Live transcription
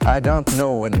I don't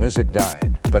know when music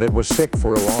died, but it was sick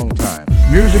for a long time.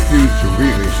 Music used to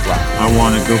really slap. I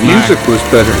want to go back. Music was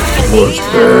better. Was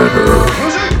better.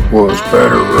 Was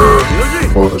better.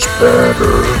 Was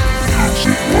better.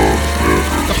 Music was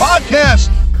better. The podcast!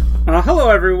 Hello,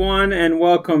 everyone, and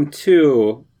welcome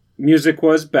to Music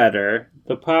Was Better,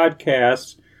 the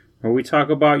podcast where we talk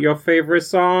about your favorite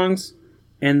songs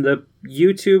and the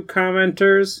YouTube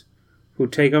commenters who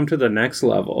take them to the next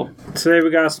level. Today we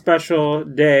got a special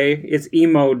day. It's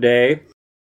Emo Day.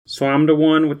 So I'm the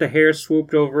one with the hair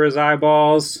swooped over his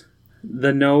eyeballs,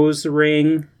 the nose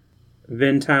ring,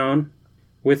 Vintown.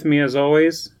 With me as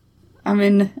always. I'm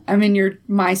in your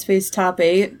MySpace top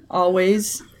 8,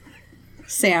 always.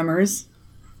 Sammers.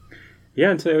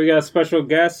 Yeah, and today we got a special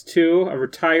guest too, a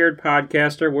retired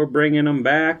podcaster. We're bringing him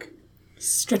back.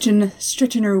 Stretching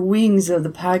her wings of the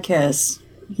podcast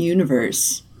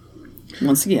universe.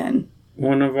 Once again.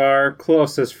 One of our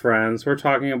closest friends. We're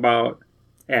talking about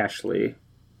Ashley.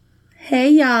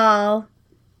 Hey, y'all.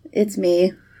 It's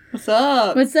me. What's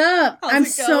up? What's up? How's I'm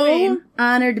it going? so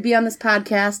honored to be on this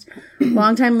podcast.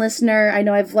 Longtime listener. I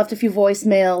know I've left a few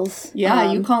voicemails. Yeah,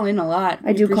 you call in a lot.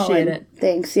 I do call in. It.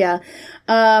 Thanks, yeah.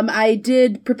 I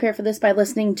did prepare for this by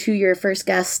listening to your first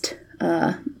guest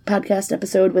podcast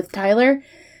episode with Tyler,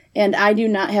 and I do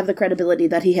not have the credibility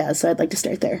that he has, so I'd like to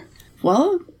start there.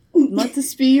 Well, let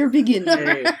this be your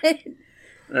beginning. Hey,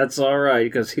 that's all right,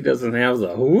 because he doesn't have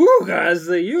the woo guys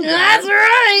that you got. That's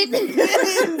right!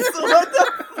 So what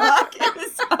the fuck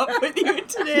is up with you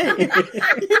today?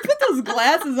 You put those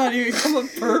glasses on, you become a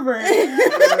pervert.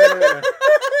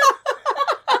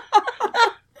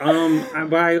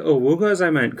 By awoogas, I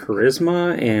meant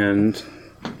charisma and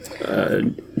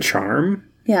charm.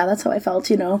 Yeah, that's how I felt,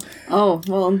 you know. Oh,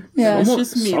 well, Yeah. it's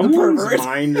just me, the Someone's pervert.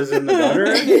 mind is in the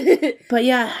gutter. But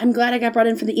yeah, I'm glad I got brought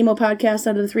in for the emo podcast.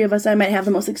 Out of the three of us, I might have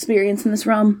the most experience in this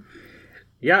realm.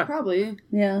 Yeah, Probably.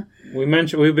 Yeah. we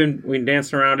mentioned we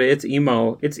danced around it. It's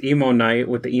emo night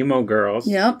with the Emo Girls.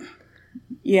 Yep.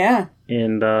 Yeah.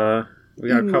 And we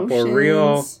got a couple of real.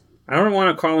 Emotions. I don't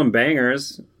want to call them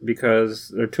bangers because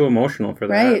they're too emotional for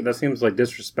that. Right. That seems like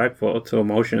disrespectful to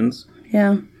emotions.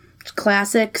 Yeah.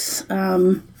 Classics.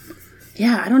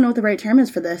 Yeah, I don't know what the right term is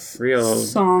for this. Real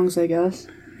Songs, I guess.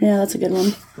 Yeah, that's a good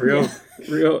one.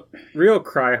 real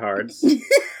cry hards.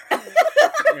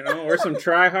 You know, or some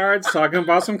try hards talking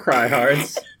about some cry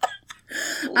hards.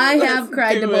 I have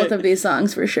cried to do both it. of these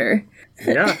songs for sure.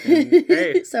 Yeah. And,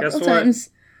 hey, Several guess what? times.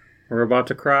 We're about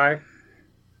to cry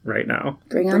right now.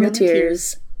 Bring on the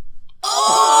tears.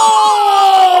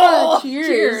 Oh!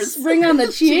 Cheers. Bring on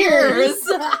the cheers.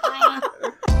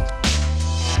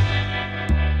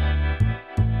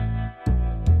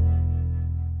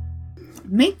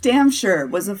 Make Damn Sure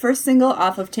was the first single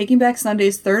off of Taking Back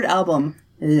Sunday's third album,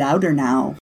 Louder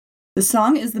Now. The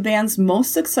song is the band's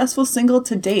most successful single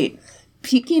to date,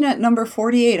 peaking at number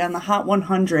 48 on the Hot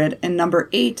 100 and number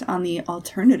 8 on the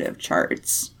alternative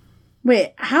charts.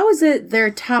 Wait, how is it their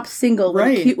top single, like,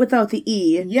 Right. Cute Without the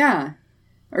E? Yeah.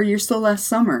 Or You're Still Last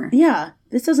Summer. Yeah,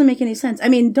 this doesn't make any sense. I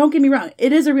mean, don't get me wrong,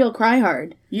 it is a real cry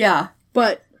hard. Yeah.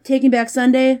 But Taking Back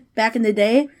Sunday, back in the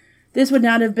day, this would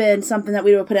not have been something that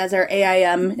we would put as our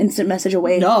AIM instant message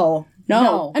away. No.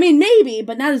 No. I mean, maybe,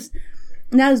 but not as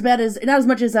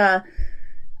much as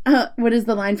what is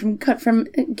the line from Cut from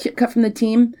the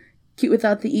Team? Cute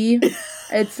Without the E.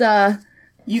 It's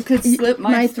You could slip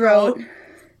my throat.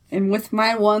 And with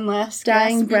my one last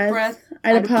Dying gasping breath,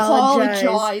 I'd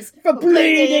apologize for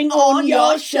bleeding on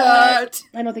your shirt.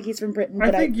 I don't think he's from Britain, I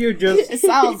but think you just. It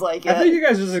sounds like I think it. you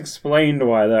guys just explained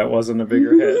why that wasn't a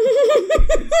bigger hit.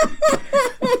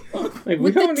 Like, we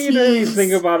With the don't need to teens.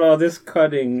 think about all this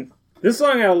cutting. This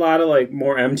song had a lot of, like,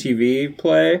 more MTV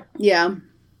play yeah,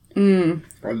 than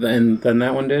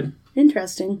that one did.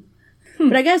 interesting.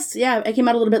 But I guess it came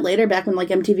out a little bit later, back when like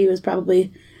MTV was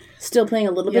probably still playing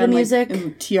a little bit of in, like, music.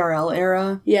 in TRL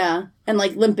era. Yeah, and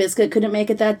like Limp Bizkit couldn't make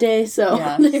it that day, so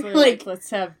Yeah. they So were like, let's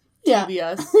have Yeah.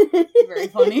 TBS. Very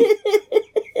funny.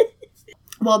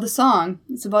 Well, the song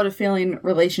is about a failing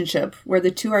relationship where the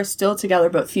two are still together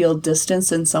but feel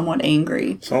distant and somewhat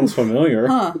angry. Sounds familiar.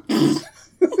 Huh.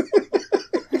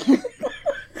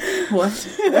 What?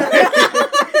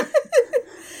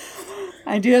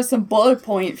 I do have some bullet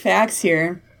point facts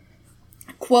here.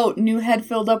 Quote, new head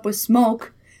filled up with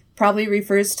smoke probably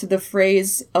refers to the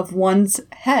phrase of one's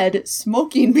head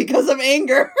smoking because of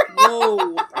anger.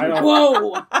 whoa, I don't,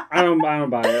 whoa. I don't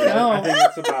buy it. No. I think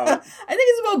it's about. I think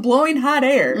it's about blowing hot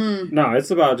air. No,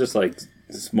 it's about just like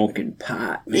smoking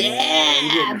pot. Man.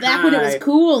 Yeah, I'm back when it was high.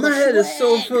 cool. My head is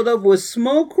so filled up with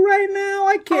smoke right now.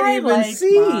 I can't I even like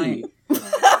see. mine.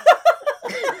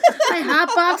 I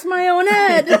hotbox my own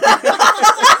head.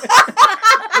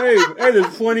 Hey,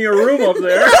 there's plenty of room up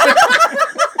there.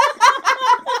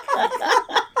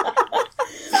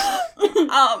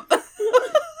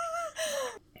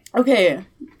 Okay.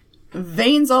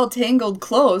 Veins all tangled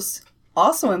close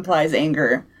also implies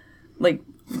anger. Like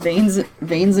veins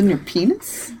in your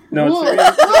penis? No,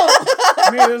 I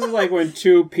mean, this is like when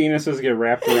two penises get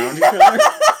wrapped around each other.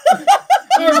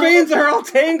 Their veins are all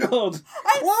tangled.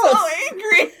 I'm so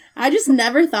angry. I just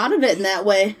never thought of it in that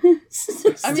way.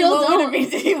 Still what don't.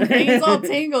 would it mean? Veins all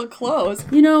tangled close.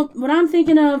 You know, what I'm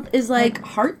thinking of is like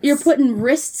hearts? You're putting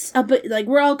wrists up, like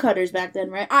we're all cutters back then,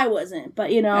 right? I wasn't,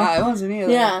 but you know. Yeah, I wasn't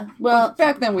either. Yeah, well,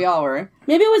 back then we all were.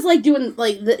 Maybe it was like doing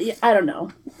like I don't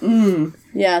know.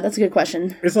 Yeah, that's a good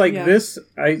question. It's like this.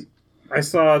 I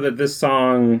saw that this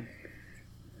song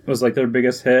was like their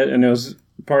biggest hit, and it was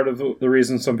part of the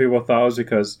reason some people thought was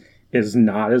because it's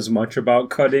not as much about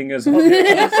cutting as all the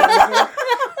other songs are.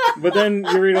 But then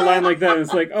you read a line like that, and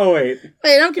it's like, oh wait,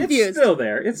 I'm confused. It's still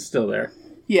there. It's still there.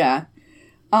 Yeah.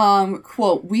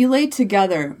 Quote, we lay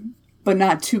together, but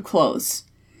not too close.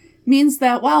 Means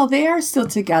that while they are still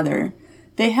together,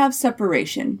 they have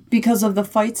separation because of the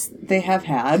fights they have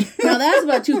had. Now that's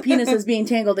about two penises being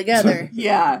tangled together.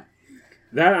 Yeah.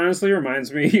 That honestly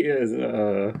reminds me is,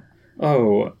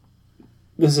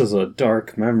 this is a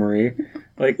dark memory.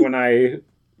 Like when I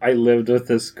lived with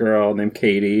this girl named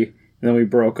Katie, and then we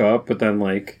broke up, but then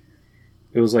like,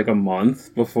 it was like a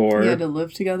month before. You had to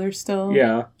live together still?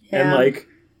 Yeah. And like,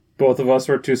 both of us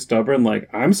were too stubborn, like,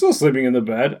 I'm still sleeping in the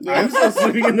bed. Yeah. I'm still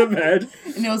sleeping in the bed.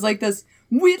 And it was like this,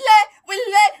 we lay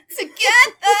together,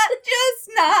 just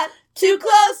not too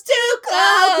close,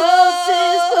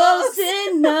 Close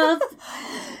enough.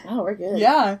 Oh, we're good.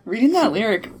 Yeah, reading that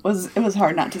lyric was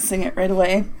hard not to sing it right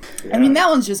away. Yeah. I mean, that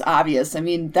one's just obvious. I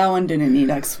mean, that one didn't need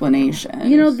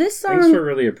explanation. You know, this song... Thanks for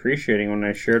really appreciating when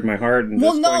I shared my heart and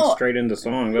going straight into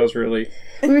song. That was really...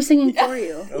 We were singing for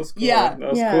you. That was cool. Yeah.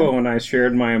 That was cool when I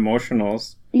shared my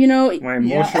emotionals. You know... My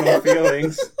emotional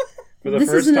feelings. For the this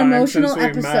first is an time emotional since we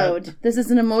episode. met. This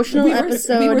is an emotional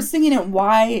episode. We were singing it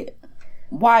why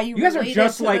you guys are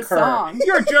just like her. Song.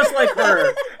 You're just like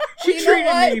her. She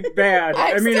treated me bad.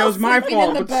 I mean, it was my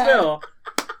fault, but still.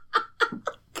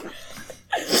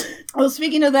 Well,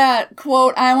 speaking of that,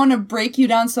 quote, I want to break you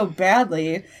down so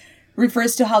badly,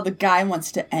 refers to how the guy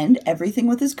wants to end everything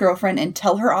with his girlfriend and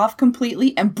tell her off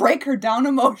completely and break her down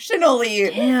emotionally.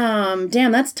 Damn,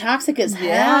 that's toxic as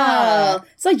hell.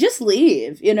 It's like, just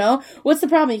leave, you know? What's the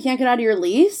problem? You can't get out of your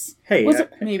lease? Hey,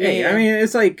 maybe. Hey, I mean,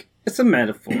 it's like, it's a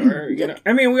metaphor, you know?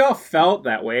 I mean, we all felt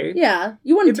that way. Yeah.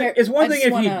 You want to It's one thing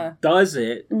if he does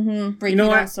it. Break you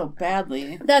down so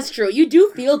badly. That's true. You do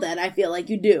feel that, I feel like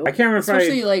you do. I can't remember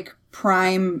especially like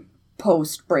prime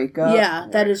post breakup. Yeah,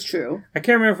 that is true. I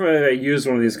can't remember if I used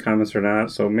one of these comments or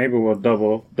not, so maybe we'll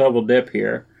double dip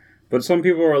here. But some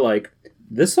people were like,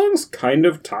 this song's kind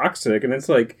of toxic, and it's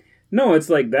like, no, it's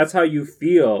like that's how you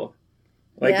feel.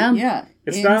 Like, yeah.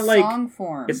 It's in not like song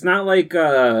form. It's not like,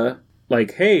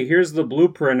 hey, here's the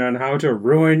blueprint on how to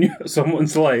ruin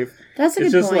someone's life. That's a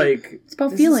it's good just point. Like, it's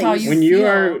about feelings. When you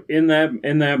are in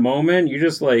that moment, you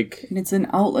just like... And it's an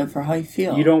outlet for how you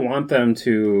feel. You don't want them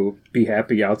to be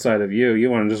happy outside of you. You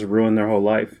want to just ruin their whole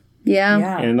life.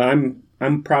 Yeah. And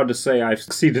I'm proud to say I've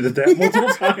succeeded at that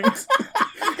multiple times.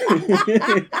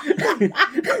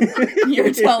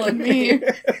 You're telling me.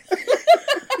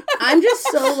 I'm just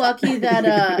so lucky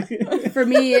that, for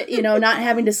me, you know, not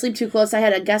having to sleep too close, I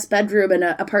had a guest bedroom and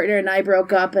a partner and I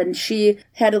broke up and she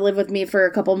had to live with me for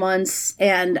a couple months.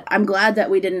 And I'm glad that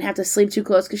we didn't have to sleep too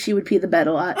close because she would pee the bed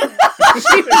a lot.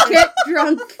 She would get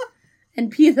drunk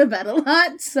and pee the bed a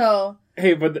lot, so...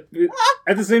 Hey, but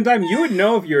at the same time, you would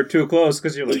know if you were too close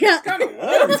because you're like, it's kind of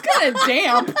warm. It's kind of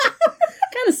damp.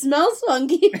 Kind of smells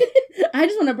funky. I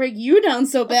just want to break you down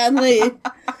so badly.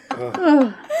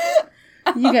 Oh.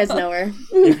 You guys know her.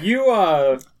 If you,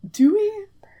 Do we?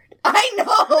 I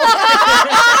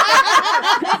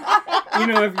know! You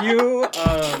know, if you,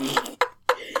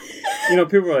 you know,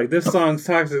 people are like, this song's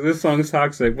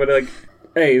toxic, but like,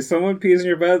 hey, someone pees in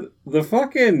your bed,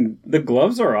 the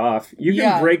gloves are off. You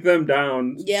can break them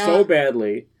down so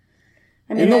badly.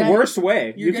 In the worst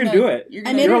way. You can do it. You're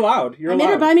allowed. I made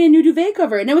her buy me a new duvet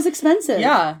cover, and it was expensive.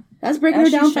 Yeah. That's breaking her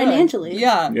down financially.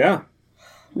 Yeah. Yeah.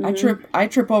 Mm-hmm. I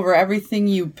trip over everything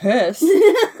you piss.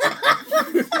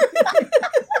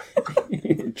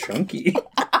 Chunky.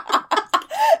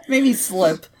 Maybe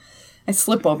slip. I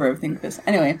slip over everything with this.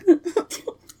 Anyway.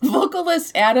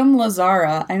 Vocalist Adam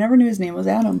Lazzara, I never knew his name was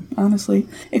Adam, honestly,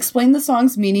 explained the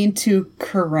song's meaning to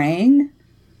Kerrang.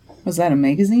 Was that a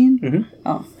magazine? Mm-hmm.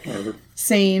 Oh.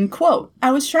 Saying, quote,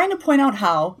 I was trying to point out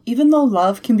how, even though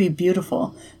love can be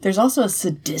beautiful, there's also a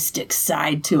sadistic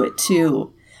side to it,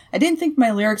 too. I didn't think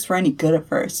my lyrics were any good at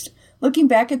first. Looking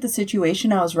back at the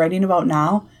situation I was writing about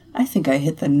now, I think I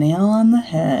hit the nail on the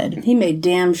head. He made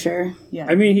damn sure. Yeah.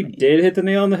 I mean, he did hit the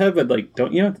nail on the head, but, like,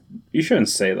 you shouldn't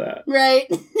say that. Right.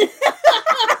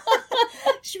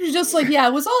 She was just like, yeah,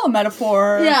 it was all a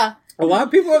metaphor. Yeah. A lot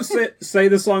of people have say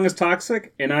this song is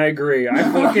toxic, and I agree. I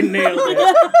fucking nailed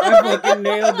it. I fucking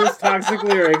nailed this toxic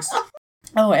lyrics.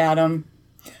 Oh, Adam.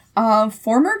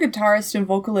 Former guitarist and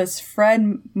vocalist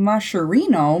Fred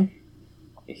Mascherino,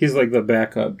 He's like the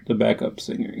backup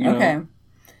singer. You know? okay,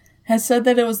 has said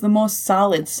that it was the most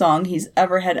solid song he's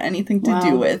ever had anything to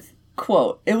do with.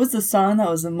 Quote, it was the song that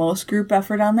was the most group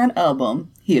effort on that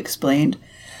album, he explained.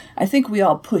 I think we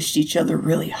all pushed each other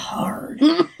really hard,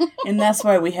 and that's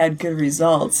why we had good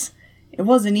results. It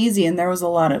wasn't easy, and there was a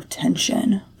lot of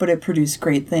tension, but it produced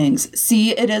great things.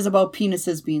 See, it is about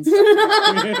penises being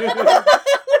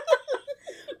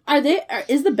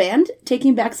Is the band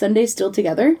Taking Back Sunday still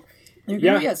together? They're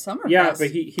going to be at Summerfest. Yeah, but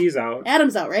he's out.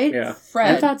 Adam's out, right? Yeah.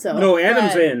 Fred. I thought so. No,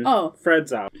 Adam's Fred. in. Oh.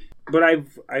 Fred's out. But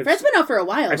I've Fred's been out for a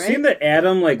while, right? I've seen that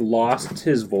Adam like lost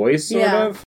his voice sort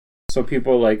of. So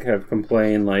people like have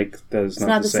complained like that it's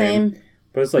not the same.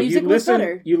 But it's like Music was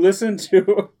better. you listen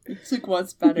to It's like,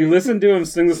 what's better? you listen to him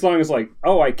sing the song, it's like,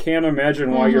 oh, I can't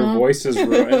imagine why your voice is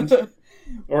ruined.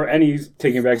 Or any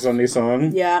Taking Back Sunday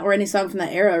song. Yeah, or any song from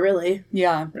that era, really.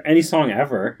 Yeah. Or any song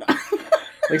ever.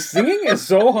 Like, singing is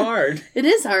so hard. It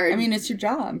is hard. I mean, it's your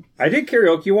job. I did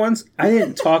karaoke once. I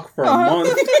didn't talk for a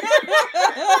month.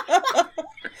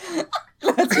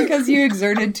 That's because you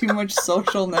exerted too much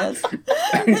socialness.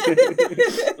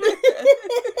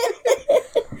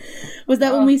 Was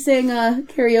that when we sang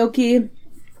karaoke?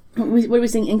 What did we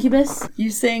sing? Incubus? You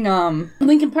sang,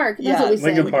 Linkin Park. That's what we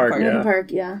sang. Linkin Park, Linkin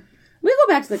Park, yeah. We go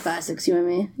back to the classics, you and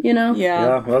me, you know? yeah. Yeah,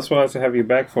 well, that's what I have to have you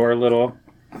back for, a little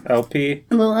LP.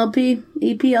 A little LP,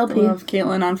 EP, LP. Love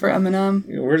Caitlin on for Eminem.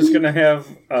 We're just going to have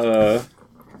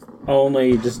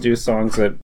only just do songs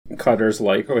that Cutters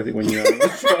like when you're on the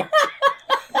show.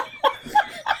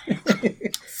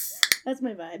 That's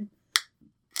my vibe.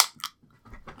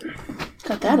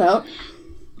 Cut that out.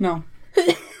 No.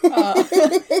 Well,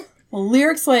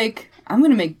 lyrics like, I'm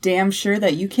going to make damn sure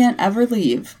that you can't ever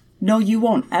leave. No, you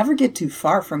won't ever get too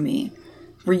far from me,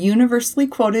 were universally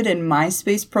quoted in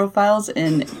MySpace profiles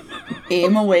and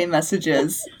aim away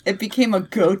messages. It became a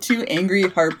go-to angry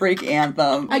heartbreak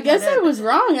anthem. I guess I was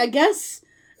wrong. I guess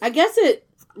it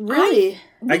really...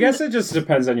 I guess it just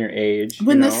depends on your age.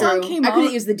 When you the know? song came out... I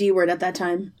couldn't use the D word at that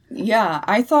time. Yeah,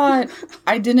 I thought...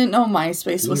 I didn't know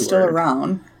MySpace was still D-word.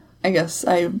 around. I guess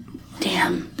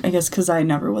because I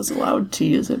never was allowed to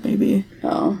use it, maybe.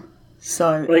 Oh. So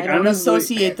I Like, don't honestly-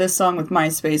 associate this song with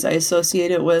MySpace. I associate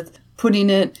it with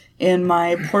putting it in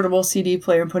my portable CD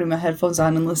player and putting my headphones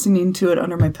on and listening to it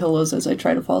under my pillows as I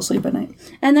try to fall asleep at night.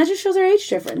 And that just shows our age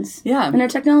difference. Yeah. And our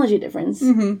technology difference.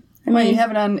 Mm-hmm. I Why, mean, you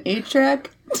have it on 8-track?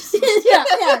 yeah.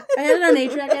 I had it on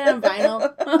 8-track, I had it on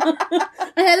vinyl.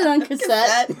 I had it on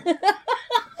cassette.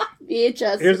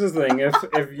 VHS. Here's the thing.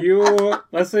 If you,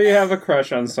 let's say you have a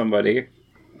crush on somebody,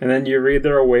 and then you read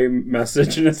their away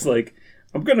message, and it's like,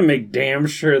 I'm going to make damn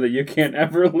sure that you can't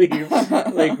ever leave.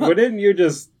 Like, wouldn't you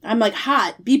just... I'm like,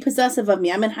 hot. Be possessive of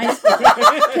me. I'm in high school.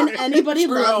 Can anybody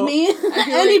True. love me? like,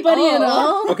 Anybody at oh.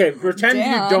 all? Okay, pretend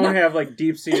Damn. you don't have, like,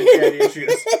 deep-seated daddy issues.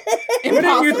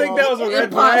 Wouldn't you think that was a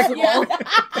red flag?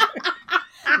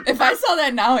 If I saw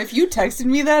that now, if you texted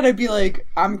me that, I'd be like,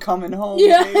 I'm coming home.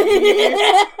 Yeah. Baby.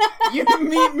 You can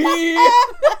meet me.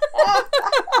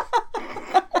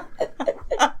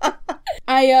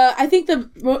 I think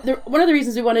one of the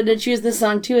reasons we wanted to choose this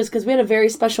song too is because we had a very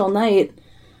special night.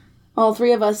 All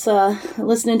three of us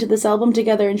listening to this album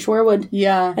together in Shorewood.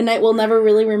 Yeah. A night we'll never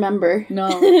really remember. No.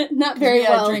 Not very Yeah,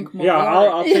 well. drink more.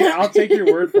 Yeah, I'll take your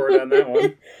word for it on that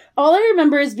one. All I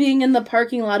remember is being in the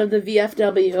parking lot of the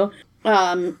VFW,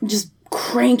 just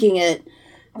cranking it.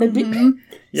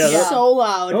 Yeah, So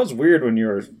loud. that was weird when you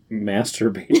were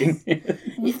masturbating.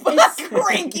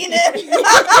 Cranking it.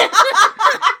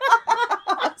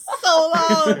 So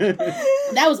loud.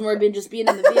 That was more than just being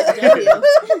in the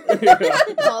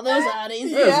VFW. All those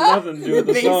oddies. That has nothing to do with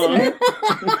the song.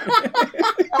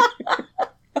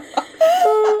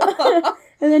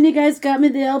 And then you guys got me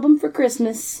the album for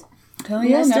Christmas. Hell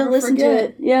Yeah, I still never listen forget. to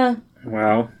it. Yeah.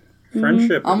 Wow.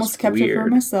 Friendship Almost is kept weird. it for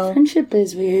myself. Friendship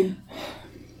is weird.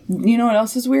 You know what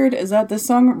else is weird? Is that this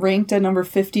song ranked at number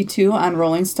 52 on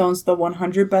Rolling Stone's The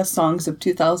 100 Best Songs of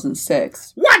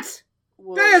 2006. What?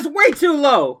 That is way too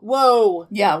low. Whoa.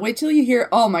 Yeah, wait till you hear...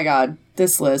 Oh my god.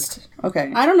 this list.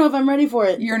 Okay. I don't know if I'm ready for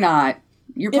it. You're not.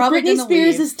 You're If probably Britney gonna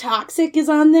Spears' leave. Toxic is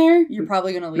on there. You're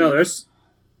probably gonna leave.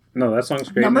 No, that song's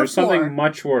great. Number There's 4. something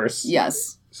much worse.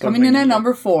 Yes. Something Coming in at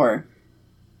number 4.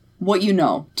 What you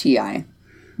know, T.I.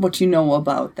 What you know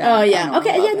about that. Oh I yeah. don't know Okay.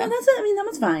 about Yeah. that. No, that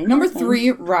one's fine. Number That's fine.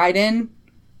 3, Ryden.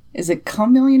 Is it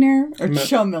Chamillionaire or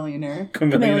Chamillionaire?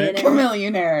 Chameleon.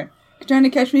 Chamillionaire. Trying to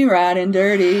catch me riding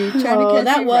dirty. Trying to catch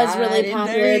that me was really riding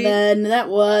popular dirty. then. That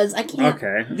was. I can't.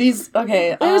 Okay.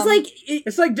 Okay. It was like.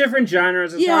 It's like different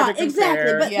genres. It's hard to exactly.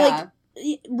 compare. But Yeah.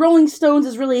 like, Rolling Stones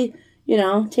is really,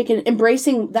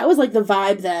 embracing. That was like the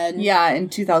vibe then. Yeah, in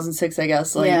 2006, I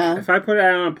guess. Like, Yeah. If I put it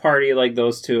on a party like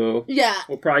those two, Yeah.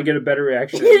 we'll probably get a better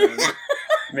reaction. Than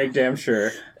make damn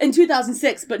sure. In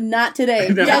 2006, but not today.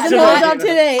 Not Doesn't today. hold up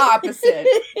today. opposite.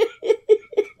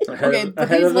 Ahead, Okay, but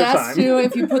ahead these of the last time. two,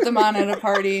 if you put them on at a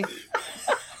party.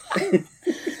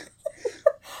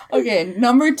 Okay,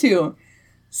 number 2.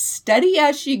 Steady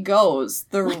as She Goes.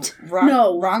 The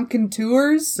No.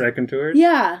 Roncontours. Second tour.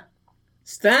 Yeah.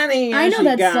 Steady. I as know she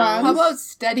that goes. song. How about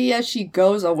Steady as She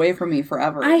Goes Away From Me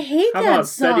Forever? I hate How that about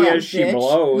song. steady as she bitch.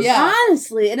 blows? Yeah.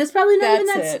 Honestly, and it's probably not even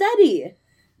That's that it. steady.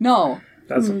 No.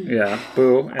 That's yeah.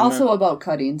 Boo. And Also about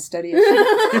cutting. Steady as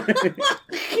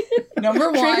She Number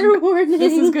 1. Trigger warning.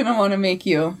 This is going to want to make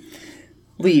you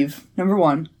leave. Number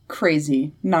 1.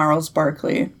 Crazy. Gnarls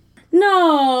Barkley.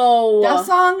 No. That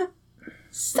song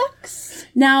sucks.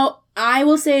 Now, I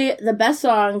will say the best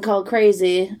song called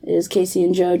Crazy is Casey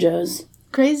and JoJo's.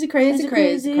 Crazy, crazy,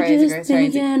 crazy, crazy, just crazy,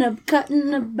 crazy. thinking of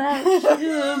cutting about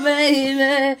you,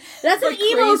 baby. That's an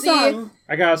emo Crazy. song.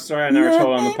 I got a story I never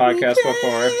told on the podcast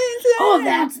before. Oh,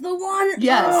 that's the one?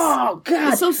 Yes. Oh,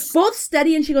 God. So- both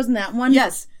Steady and She Goes in that one?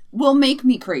 Yes. Will make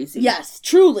me crazy. Yes,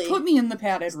 truly. Put me in the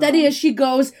padded Steady room. as She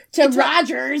Goes to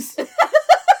Rogers.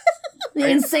 The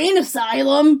insane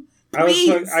asylum.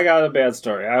 I got a bad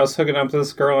story. I was hooking up to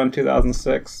this girl in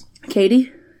 2006.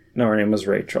 Katie? No, her name was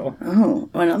Rachel. Oh,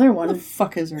 another What the one.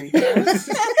 fuck is Rachel?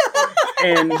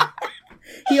 And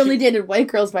He only dated white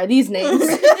girls by these names.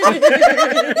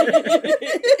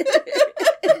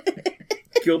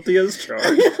 guilty as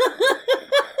charged.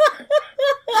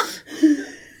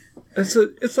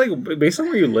 It's like based on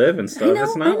where you live and stuff. know,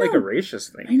 It's not I like a know.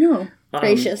 racist I thing. know.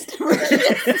 Racist.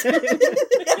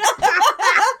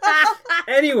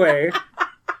 Anyway,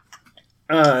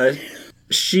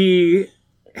 she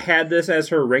had this as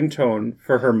her ringtone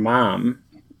for her mom.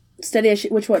 Steady as She...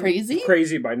 Which one? Crazy?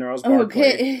 Crazy by Gnarls Barkley.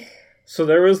 Okay. So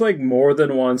there was like more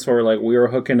than once where like we were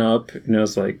hooking up and it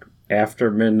was like after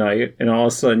midnight and all of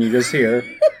a sudden you just hear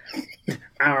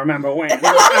I remember when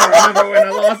I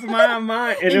lost my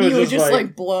mind and, And it was you would just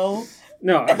like blow.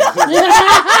 no.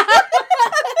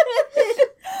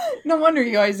 No wonder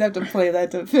you always have to play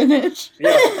that to finish.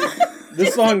 Yeah.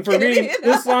 This song for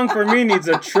me needs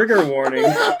a trigger warning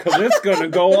because it's gonna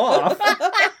go off.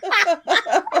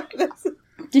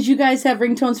 Did you guys have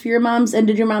ringtones for your moms, and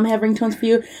did your mom have ringtones for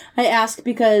you? I ask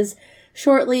because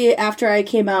shortly after I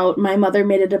came out, my mother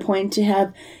made it a point to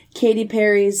have Katy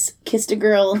Perry's Kissed a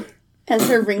Girl as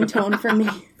her ringtone for me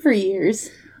for years.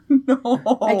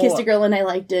 No. I kissed a girl and I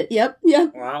liked it. Yep.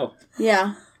 Wow.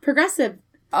 Yeah. Progressive.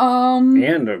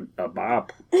 And a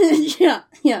bop. Yeah.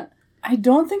 I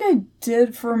don't think I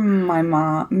did for my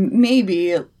mom.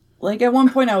 Maybe. Like, at one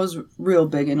point I was real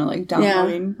big into, like,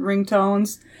 downloading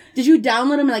ringtones. Did you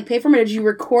download them and, like, pay for them, or did you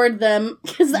record them?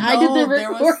 Because I did the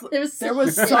record. There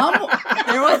was some...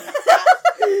 There was...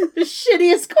 the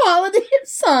shittiest quality of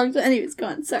songs. Anyways, go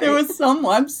on. Sorry. There was some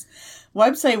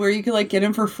website where you could, like, get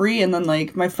them for free, and then,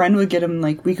 like, my friend would get them,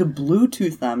 like, we could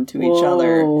Bluetooth them to each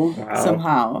other Wow.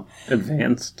 somehow.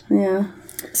 Advanced. Yeah.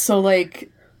 So,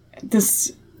 like,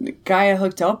 this guy I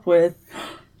hooked up with,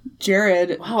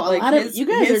 Jared. Wow, like, a lot of you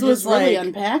guys are just really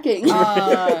unpacking. From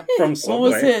What Subway.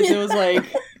 was his? It was like,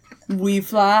 we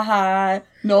fly high,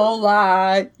 no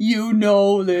lie, you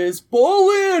know this,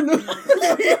 bowling.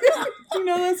 You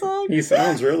know that song? He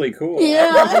sounds really cool.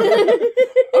 Yeah.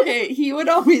 Okay, he would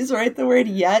always write the word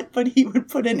yet, but he would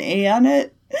put an A on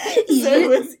it. So it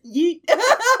was yeet.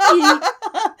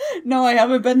 No, I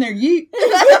haven't been there, yeet.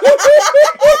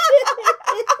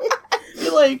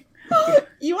 You're like,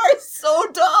 you are so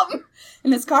dumb.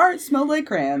 And his car smelled like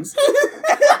crayons.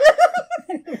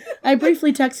 I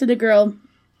briefly texted a girl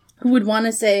who would want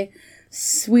to say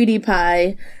sweetie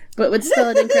pie, but would spell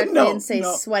it incorrectly No, and say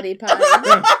no. sweaty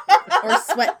pie or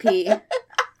sweat pea.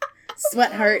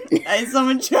 Sweat heart.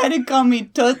 Someone tried to call me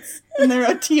Toots, and they're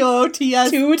a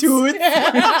T-O-O-T-S. Toots.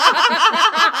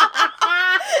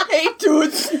 Hey,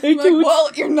 Toots. Hey, I'm like, Toots. well,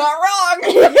 you're not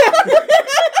wrong.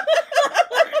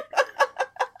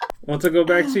 Well, to go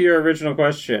back to your original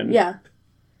question. Yeah.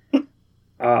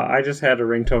 I just had a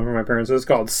ringtone from my parents. It's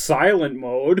called Silent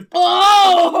Mode.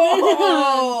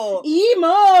 Oh!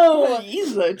 Emo!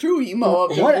 He's a true emo.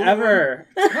 Of the Whatever,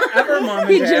 Mom and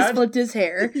He Dad. just flipped his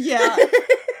hair. Yeah.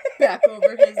 Back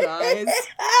over his eyes.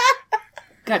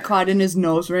 Got caught in his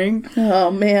nose ring. Oh,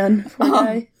 man. Poor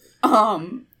guy.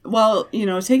 Well,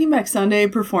 Taking Back Sunday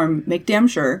performed Make Damn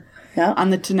Sure Yeah. on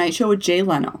The Tonight Show with Jay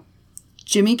Leno,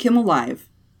 Jimmy Kimmel Live,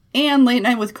 and Late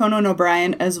Night with Conan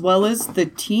O'Brien, as well as the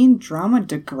teen drama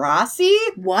Degrassi.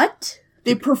 What?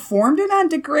 They performed it on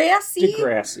Degrassi?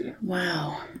 Degrassi.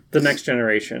 Wow. The Next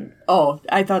Generation. Oh,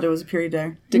 I thought it was a period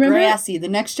there. Remember Degrassi, The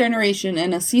Next Generation,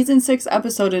 in a season 6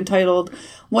 episode entitled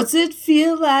 "What's It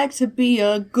Feel Like to Be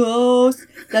a Ghost?"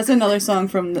 That's another song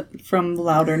from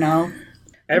Louder Now.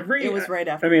 It was right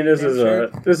after. I mean, this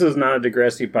is not a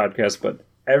Degrassi podcast, but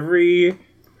every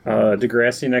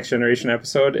Degrassi Next Generation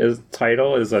episode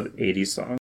title is an 80s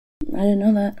song. I didn't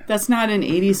know that. That's not an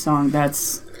 80s song.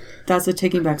 That's a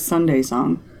Taking Back Sunday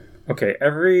song. Okay,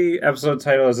 every episode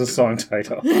title is a song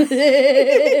title.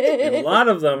 A lot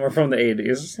of them are from the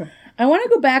 80s. I want to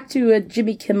go back to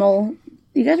Jimmy Kimmel.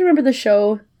 You guys remember the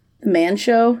show, The Man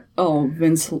Show? Oh,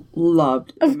 Vince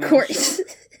loved. Of course.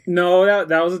 No,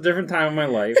 that was a different time in my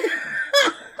life.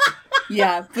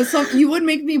 Yeah, but you would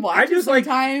make me watch I just it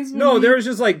sometimes. no, there was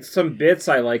just like some bits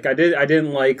I like. I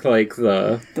didn't like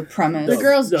the premise. The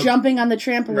girls jumping on the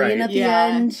trampoline Right. at the Yeah.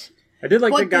 end. I did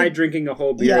like But the guy the- drinking a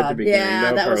whole beer at the beginning.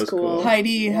 Yeah, that part was cool.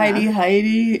 Heidi, how'd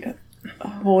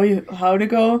it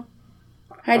go?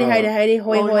 Heidi, Heidi,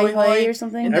 hoy, Hoy, hoy, hoy, hoy, hoy. or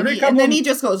something. And Every then, couple- and then he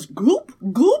just goes goop,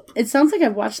 goop. It sounds like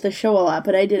I've watched the show a lot,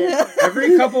 but I didn't.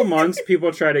 Every couple months,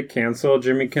 people try to cancel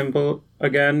Jimmy Kimmel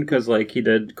again because like he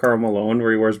did Karl Malone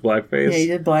where he wears blackface. Yeah, he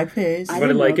did blackface. I but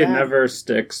didn't know it that. never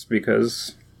sticks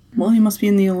because Well, he must be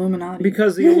in the Illuminati.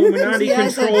 the Illuminati He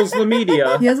has controls the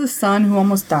media. He has a son who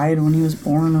almost died when he was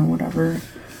born or whatever.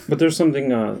 But there's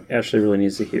something Ashley really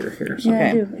needs to hear here. So. Yeah,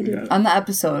 I Okay. do. On the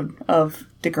episode of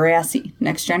Degrassi,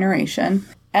 Next Generation,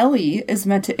 Ellie is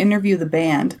meant to interview the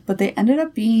band, but they ended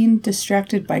up being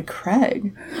distracted by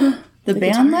Craig. The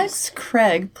band lets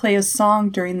Craig play a song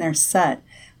during their set,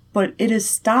 but it is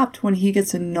stopped when he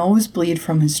gets a nosebleed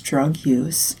from his drug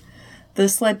use.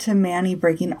 This led to Manny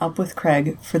breaking up with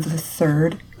Craig for the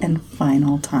third and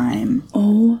final time.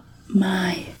 Oh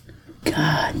my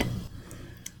God.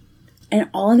 And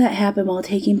all of that happened while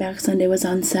Taking Back Sunday was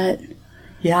on set.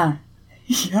 Yeah.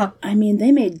 Yeah. I mean,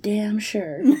 they made damn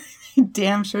sure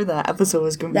Damn sure that episode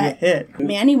was going to be a that hit.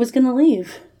 Manny was going to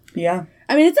leave. Yeah.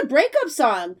 I mean, it's a breakup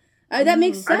song. That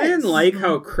makes sense. I didn't like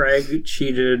how Craig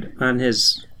cheated on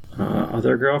his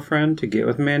other girlfriend to get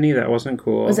with Manny. That wasn't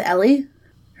cool. Was it Ellie?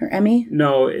 Or Emmy?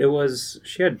 No, it was.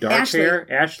 She had dark Ashley. hair.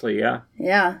 Ashley, yeah.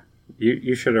 Yeah.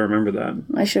 You should have remembered that.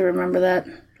 I should remember that.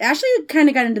 Ashley kind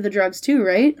of got into the drugs too,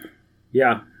 right?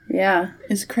 Yeah. Yeah.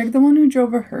 Is Craig the one who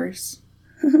drove a hearse?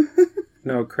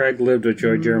 No, Craig lived with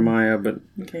Joy Jeremiah, but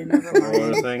Okay, never what mind.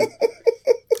 was the thing?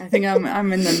 I think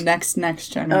I'm in the next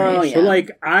generation. Oh, yeah. But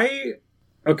like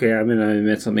okay, I'm gonna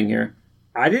admit something here.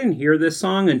 I didn't hear this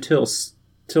song until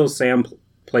Sam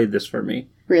played this for me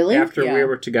Really? after we Yeah.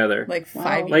 were together. Like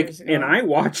 5 Like, years ago. and I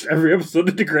watched every episode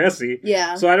of Degrassi.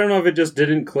 Yeah. So I don't know if it just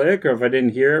didn't click or if I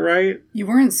didn't hear it right. You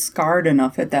weren't scarred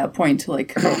enough at that point to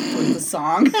like come up with the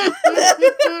song. Who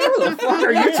the fuck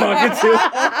are you talking to?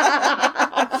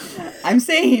 I'm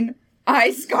saying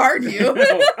I scarred you.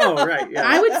 oh, right. Yeah.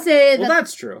 I would say well, that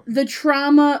that's true. the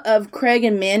trauma of Craig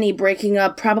and Manny breaking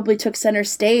up probably took center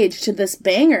stage to this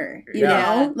banger. You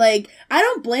Yeah. know? Like, I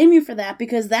don't blame you for that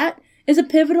because that is a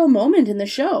pivotal moment in the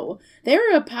show. They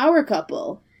were a power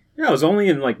couple. Yeah, I was only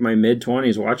in like my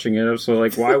mid-20s watching it, so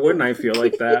like, why wouldn't I feel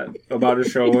like that about a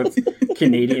show with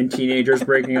Canadian teenagers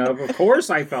breaking up? Of course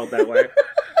I felt that way.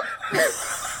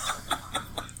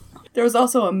 There was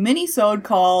also a mini-sode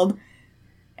called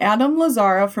Adam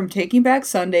Lazzara from Taking Back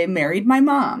Sunday Married My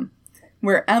Mom,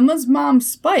 where Emma's mom,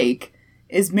 Spike,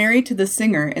 is married to the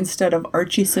singer instead of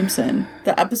Archie Simpson.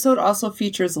 The episode also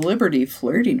features Liberty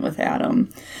flirting with Adam.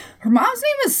 Her mom's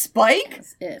name is Spike?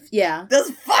 Yeah.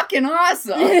 That's fucking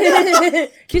awesome.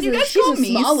 she's you a, guys she's call a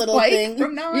me small little Spike thing.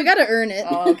 from now on? You gotta earn it.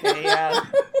 Oh, okay, yeah.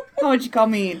 How would you call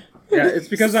me? Yeah, it's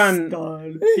because on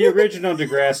God. the original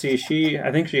Degrassi,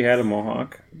 I think she had a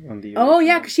mohawk. On the Oh,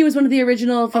 yeah, because she was one of the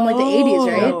original from like the 80s,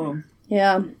 right? Oh.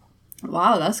 Yeah.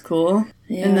 Wow, that's cool.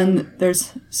 Yeah. And then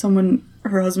there's someone,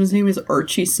 her husband's name is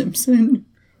Archie Simpson.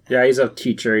 Yeah, he's a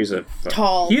teacher. He's a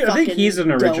Tall, I think fucking he's an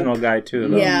original dope. guy too.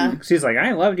 Though. Yeah. 'Cause he's like,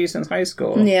 I loved you since high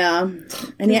school. Yeah.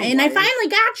 And I finally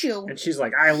got you. And she's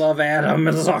like, I love Adam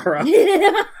and Zara.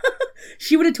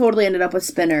 She would have totally ended up with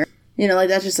Spinner. You know, like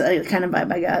that's just a kind of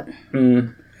vibe I got.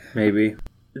 Maybe.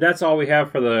 That's all we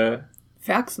have for the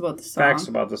Facts about the song. Facts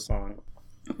about the song.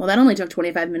 Well, that only took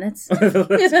 25 minutes. Let's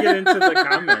get into the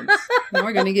comments. Now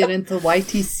we're going to get into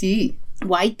YTC.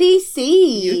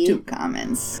 YTC. YouTube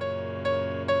comments.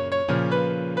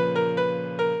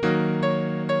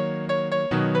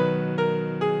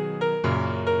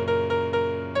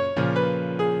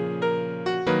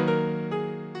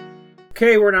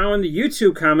 Okay, we're now in the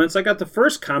YouTube comments. I got the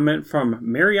first comment from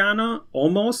Mariana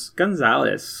Olmos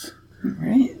Gonzalez. All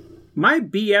right. My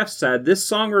BF said this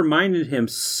song reminded him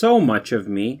so much of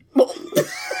me.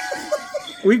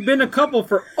 We've been a couple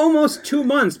for almost 2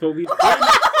 months, but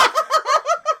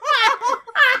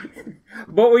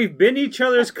we've been each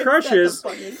other's crushes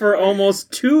for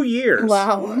almost 2 years.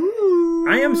 Wow.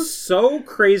 I am so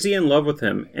crazy in love with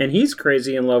him, and he's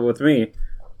crazy in love with me.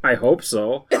 I hope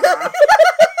so.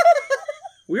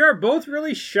 We are both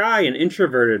really shy and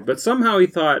introverted, but somehow he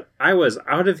thought I was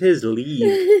out of his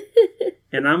league.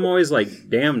 And I'm always like,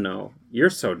 damn no, you're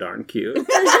so darn cute. To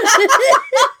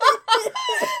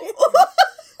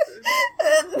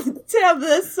have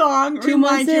this song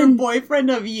remind your boyfriend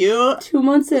of you. 2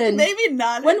 months in. Maybe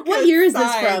not. What year is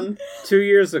this from? 2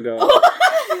 years ago.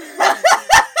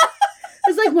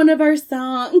 It's like one of our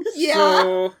songs. Yeah.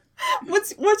 So,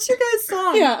 What's your guys'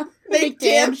 song? Yeah. Make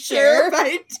damn sure.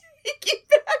 By Taking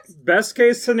Back. best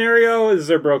case scenario is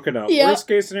they're broken up. Yeah. Worst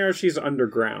case scenario, she's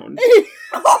underground.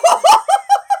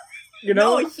 You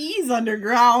No, know? he's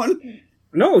underground.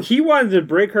 No, he wanted to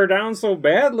break her down so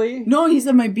badly. No, he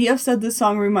said my BF said this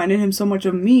song reminded him so much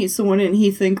of me, so wouldn't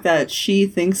he think that she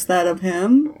thinks that of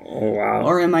him? Oh, wow.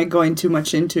 Or am I going too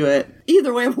much into it?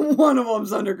 Either way, one of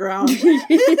them's underground.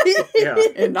 Yeah.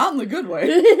 And not in the good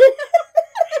way.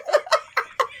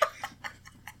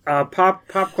 Pop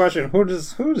question. Who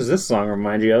does this song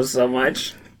remind you of so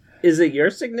much? Is it your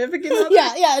significant other?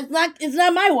 Yeah, it's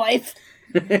not my wife.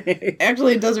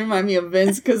 Actually, it does remind me of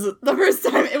Vince, because the first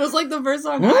time, it was like the first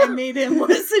song I made him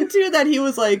listen to that he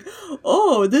was like,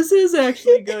 oh, this is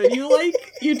actually good.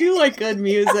 You do like good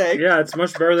music. Yeah, it's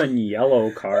much better than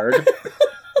Yellow Card.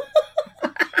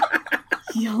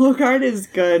 Yellow Card is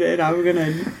good,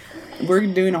 and we're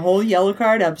doing a whole Yellow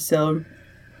Card episode.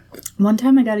 One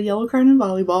time I got a yellow card in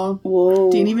volleyball. Whoa.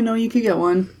 Didn't even know you could get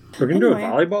one. We're going to do a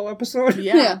Anyway. volleyball episode?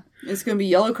 Yeah. It's going to be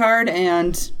yellow card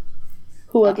and...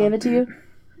 Who gave it to you?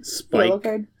 Spike. Yellow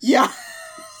card? Yeah.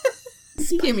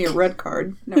 He gave me a red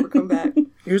card. Never come back.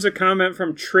 Here's a comment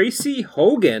from Tracy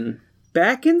Hogan.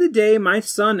 Back in the day, my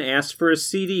son asked for a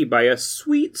CD by a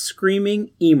sweet,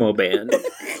 screaming emo band.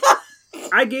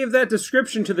 I gave that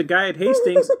description to the guy at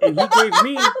Hastings, and he gave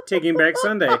me Taking Back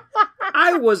Sunday.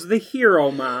 I was the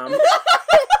hero, Mom.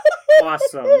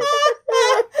 Awesome.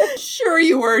 Sure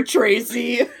you were,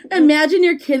 Tracy. Imagine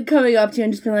your kid coming up to you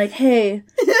and just being like, hey,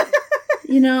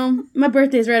 my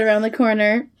birthday's right around the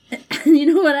corner. And you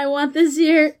know what I want this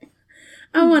year?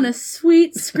 I want a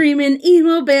sweet, screaming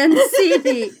emo band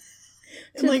CD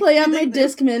to play on my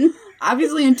Discman.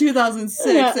 Obviously in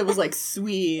 2006, it was like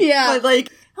sweet. Yeah. But like,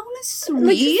 I want a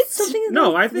sweet.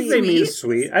 No, I think they mean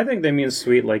sweet. I think they mean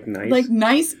sweet like nice. Like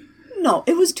nice. No,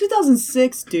 it was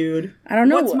 2006, dude. I don't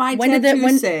know. What's my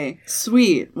tattoo say?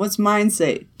 Sweet. What's mine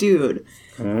say? Dude.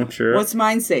 Oh, sure. What's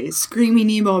mine say? Screaming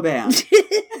emo band.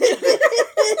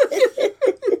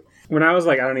 When I was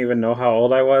like, I don't even know how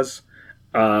old I was.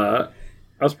 I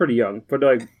was pretty young, but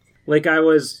like I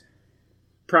was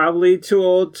probably too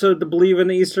old to believe in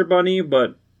the Easter Bunny,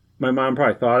 but my mom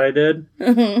probably thought I did.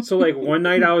 So like one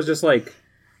night I was just like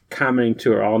commenting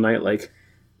to her all night, like,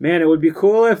 man, it would be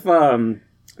cool if the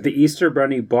Easter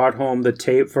Bunny brought home the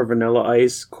tape for Vanilla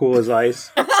Ice, Cool as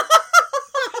Ice.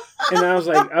 And I was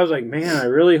like, man, I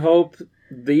really hope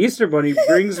the Easter Bunny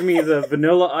brings me the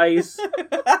Vanilla Ice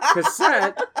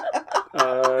cassette,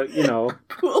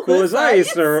 Cool as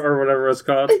Ice or whatever it's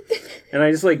called. And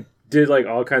I just like did like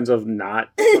all kinds of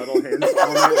not subtle hints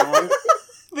all night long.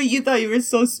 But you thought you were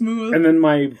so smooth. And then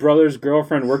my brother's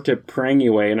girlfriend worked at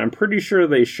Prangieway, and I'm pretty sure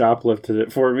they shoplifted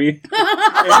it for me.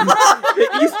 And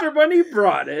the Easter Bunny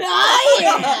brought it. Oh,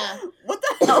 yeah. What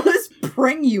the hell is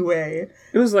Prangieway?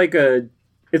 It was like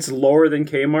it's lower than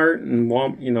Kmart, and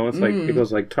it's like it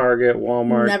goes like Target,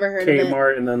 Walmart, Never heard of it.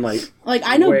 Kmart, and then like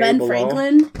I know way Ben below.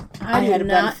 Franklin. I had a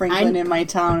Ben Franklin in my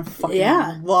town. I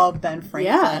fucking love Ben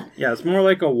Franklin. Yeah. Yeah, it's more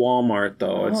like a Walmart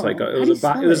though. It's like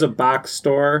it was a box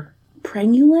store.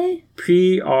 Prangieway?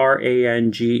 Prange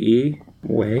way.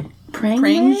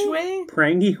 Prangieway?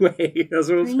 Prangieway. That's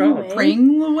what it's called.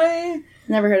 Prangieway?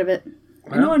 Never heard of it.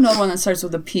 I know another one that starts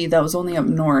with a P that was only up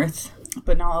north.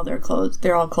 But now they're closed.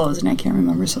 They're all closed, and I can't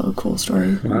remember. So cool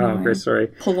story. Wow, Anyway. great story.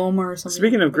 Paloma or something.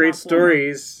 Speaking of great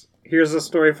stories, here's a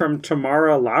story from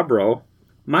Tamara Labro.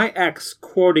 My ex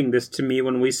quoting this to me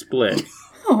when we split.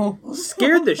 Oh.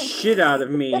 Scared the shit out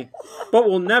of me, but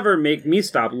will never make me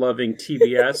stop loving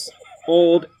TBS,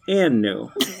 old and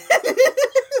new.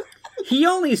 He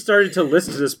only started to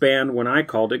listen to this band when I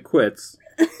called it quits.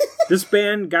 This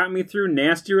band got me through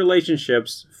nasty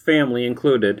relationships, family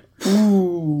included.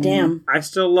 Ooh. Damn. I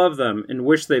still love them and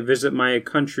wish they visit my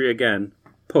country again,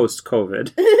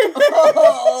 post-COVID.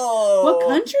 Oh. What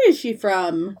country is she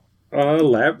from?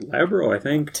 Labro, I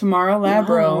think. Tamara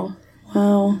Labro.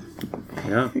 Wow.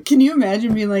 Yeah. Can you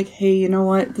imagine being like, hey, you know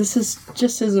what? This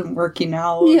just isn't working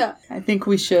out. Yeah. I think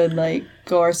we should,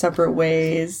 go our separate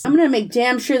ways. I'm gonna make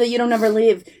damn sure that you don't ever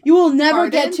leave. You will never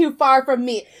Pardon? get too far from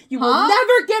me. You will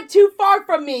never get too far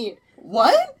from me.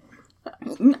 What?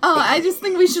 I just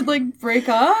think we should, break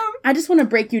up. I just want to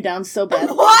break you down so bad.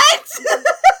 What?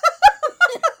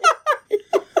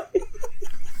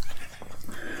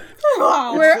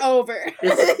 Wow. We're over.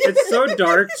 It's so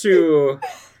dark to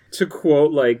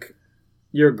quote,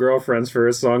 your girlfriend's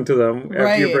first song to them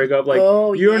after you Right. break up.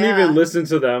 You don't even listen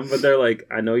to them, but they're like,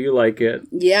 I know you like it.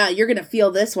 Yeah, you're gonna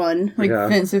feel this one. Yeah.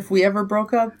 Vince, if we ever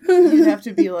broke up, you'd have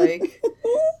to be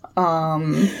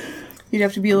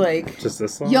Just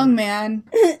this song? young man,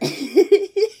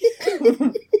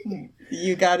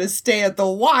 you gotta stay at the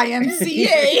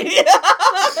YMCA.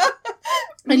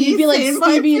 And you'd be like Saying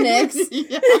my Stevie feelings. Nicks,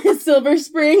 Yeah. Silver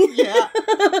Spring. Yeah.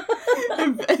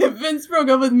 If Vince broke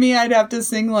up with me, I'd have to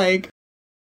sing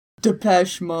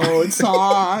Depeche Mode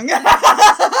song.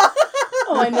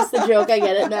 Oh, I missed the joke. I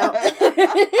get it now.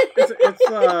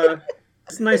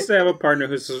 It's nice to have a partner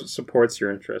who supports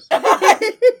your interests.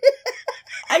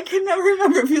 I can never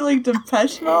remember if you like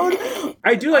Depeche Mode.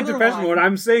 I do like Other Depeche one. Mode.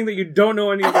 I'm saying that you don't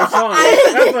know any of their songs.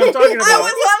 That's what I'm talking about. I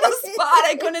was on the spot.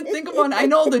 I couldn't think of one. I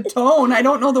know the tone. I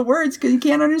don't know the words because you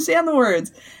can't understand the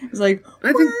words. It's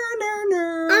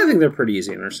I think they're pretty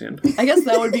easy to understand. I guess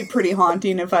that would be pretty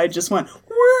haunting if I just went.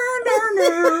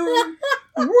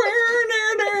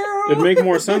 It'd make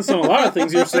more sense than a lot of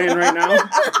things you're saying right now.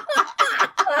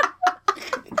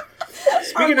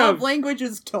 Speaking Our of love language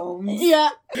is tones. Yeah.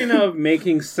 Speaking of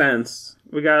making sense,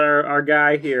 we got our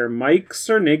guy here, Mike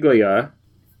Cerniglia.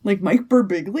 Like Mike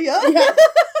Birbiglia?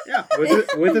 Yeah,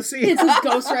 with a C. It's his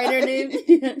ghostwriter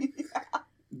name.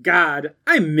 God,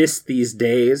 I miss these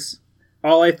days.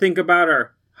 All I think about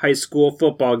are high school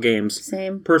football games,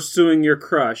 Same. pursuing your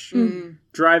crush,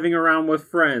 driving around with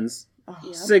friends,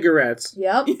 cigarettes,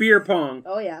 Yep. beer pong,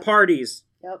 Oh, yeah. parties,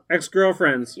 Yep.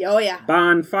 ex-girlfriends, Oh, yeah.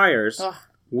 bonfires, Ugh.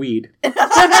 weed.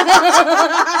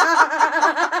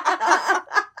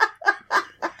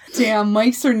 Damn,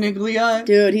 Mike Cerniglia.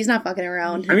 Dude, he's not fucking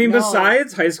around. I mean, No.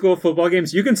 besides high school football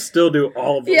games, you can still do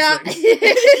all of those Yeah. things.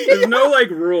 There's no,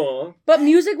 rule. But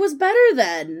music was better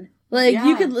then. You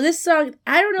Yeah. could, this song,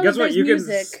 I don't know Guess if what? there's You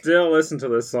music. can still listen to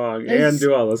this song and Is-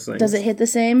 do all those things. Does it hit the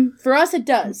same? For us, it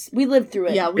does. We lived through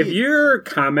it. Yeah, If you're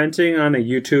commenting on a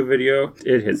YouTube video,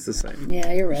 it hits the same.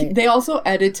 Yeah, you're right. They also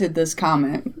edited this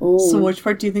comment. Ooh. So which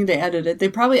part do you think they edited? They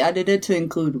probably edited it to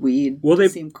include weed. Well, to they-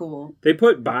 seem cool. They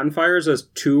put bonfires as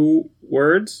 2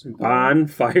 words.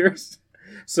 Bonfires.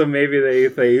 So maybe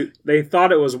they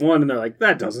thought it was one, and they're like,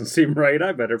 that doesn't seem right.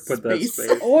 I better put that Space.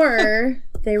 space. Or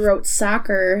they wrote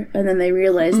soccer, and then they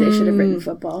realized they should have written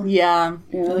football. Yeah,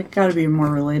 Yeah. gotta be more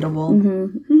relatable.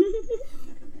 Mm-hmm.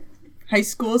 High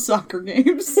school soccer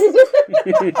games.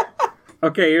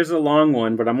 Okay, here's a long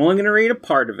one, but I'm only going to read a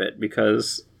part of it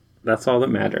because that's all that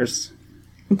matters.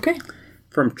 Okay.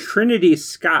 From Trinity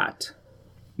Scott.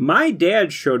 My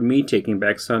dad showed me Taking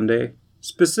Back Sunday,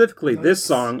 specifically this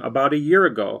song about a year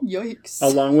ago, Yikes.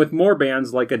 along with more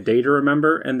bands like A Day to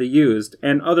Remember and The Used,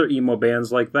 and other emo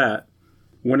bands like that.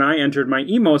 When I entered my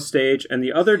emo stage, and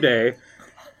the other day,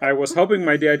 I was helping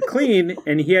my dad clean,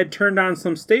 and he had turned on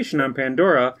some station on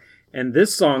Pandora, and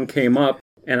this song came up,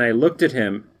 and I looked at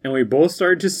him, and we both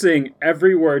started to sing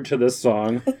every word to this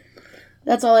song.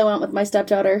 That's all I want with my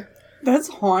stepdaughter. That's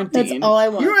haunting. That's all I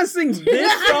want. You want to sing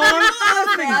this song? I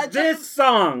want to sing this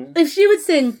song. If she would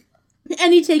sing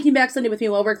any Taking Back Sunday with me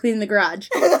while we're cleaning the garage,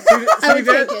 See, I would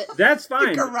that- take it. That's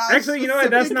fine. garage Actually, you know what?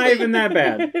 That's not even that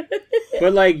bad.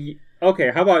 But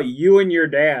okay, how about you and your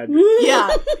dad?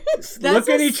 Yeah. Look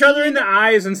at each other in the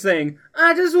eyes and saying,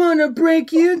 I just want to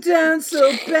break you down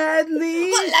so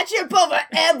badly. Let you over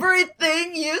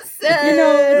everything you say. You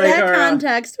know, with Like that our,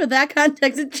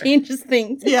 context, it changes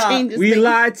things. It Yeah. changes we things.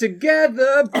 lie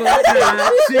together, but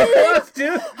not supposed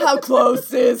to. How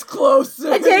close is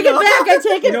closer? I take it back. I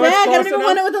take it You know what's back. I close don't even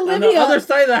want it with enough? On Olivia. the other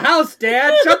side of the house,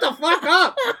 Dad. Shut the fuck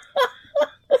up.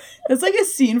 It's like a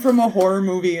scene from a horror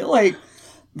movie.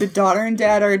 the daughter and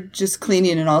dad are just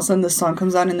cleaning, and all of a sudden the song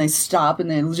comes on, and they stop, and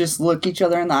they just look each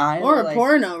other in the eye. Or a like,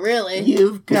 porno, really.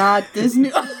 You've got this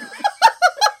new...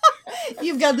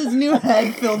 You've got this new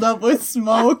head filled up with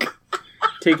smoke.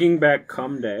 Taking Back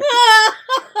Cum Day.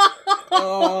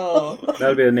 Oh. That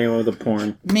would be the name of the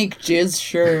porn. Make jizz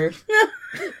sure.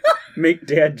 Make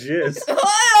dad jizz.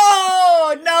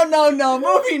 Oh, no.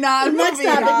 Moving on.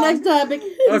 Next topic.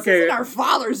 This isn't our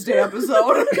Father's Day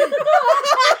episode.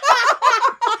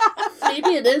 Maybe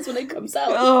it is when it comes out.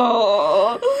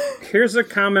 Oh. Here's a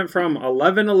comment from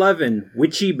 1111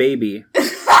 Witchy Baby. I'm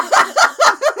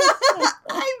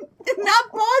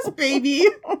not Boss Baby.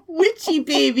 Witchy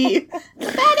Baby.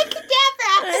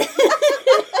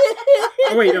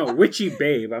 Oh, wait, no. Witchy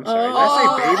Babe. I'm sorry. Did I say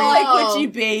baby? I like Witchy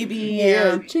Baby.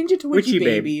 Yeah. Change it to Witchy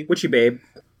Baby. Witchy Babe.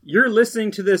 You're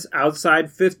listening to this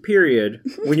outside fifth period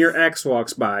when your ex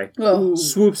walks by,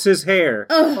 swoops his hair,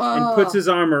 and puts his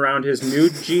arm around his new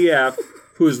GF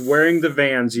who's wearing the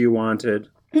Vans you wanted.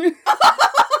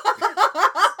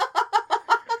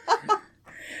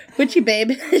 Witchy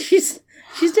babe. She's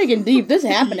digging deep. This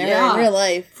happened to her in real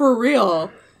life. For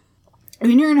real.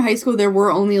 When you're in high school, there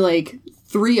were only like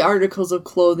 3 articles of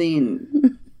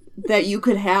clothing that you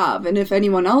could have. And if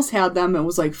anyone else had them, it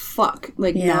was like, fuck.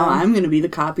 Like, now I'm going to be the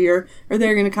copier, or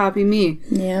they're going to copy me.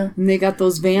 Yeah. And they got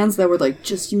those Vans that were like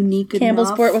just unique enough.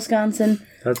 Campbellsport, Wisconsin.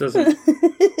 That doesn't...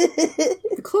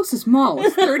 The closest mall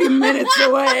was 30 minutes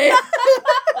away.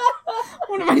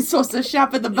 What am I supposed to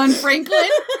shop at the Ben Franklin?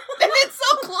 And it's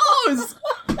so close.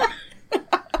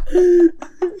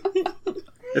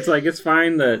 It's like, it's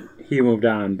fine that he moved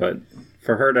on, but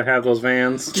for her to have those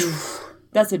Vans,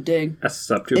 That's a dig. that's a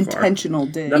step too far. Intentional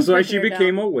dig. That's why she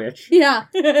became a witch. Yeah.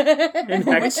 And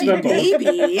hexed them both.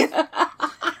 Baby.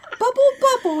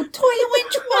 Bubble, toy you in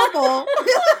trouble.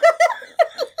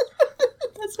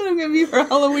 That's what I'm going to be for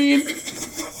Halloween.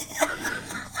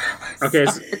 Okay,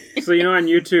 so you know on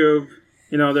YouTube,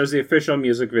 you know, there's the official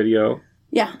music video,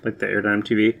 Yeah. like the aired on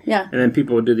MTV. Yeah. And then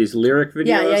people would do these lyric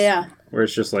videos. Yeah. Where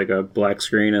it's just like a black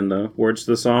screen and the words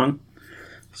to the song.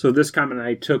 So this comment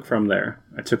I took from there.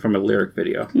 I took from a lyric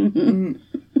video.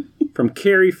 From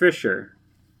Carrie Fisher.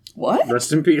 What?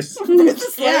 Rest in peace.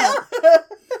 Yeah.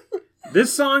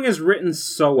 This song is written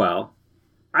so well.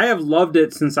 I have loved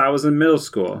it since I was in middle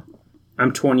school.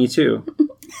 I'm 22.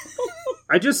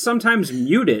 I just sometimes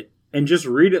mute it and just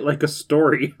read it like a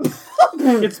story.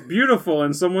 It's beautiful,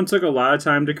 and someone took a lot of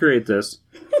time to create this.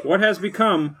 What has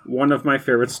become one of my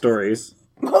favorite stories.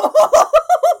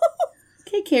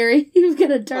 Okay, Carrie, you've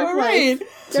got a dark life.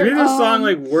 To me, this song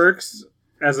like works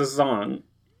as a song.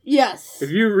 Yes. If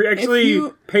you actually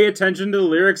pay attention to the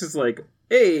lyrics, it's like,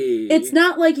 hey. It's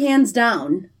not like Hands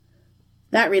Down.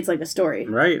 That reads like a story.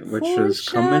 Right, which is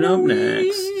coming up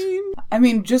next. I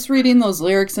mean, just reading those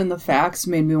lyrics and the facts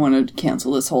made me want to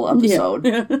cancel this whole episode.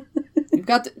 Yeah. You've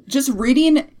got just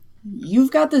reading.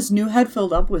 You've got this new head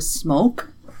filled up with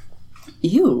smoke.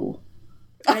 Ew.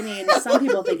 I mean, some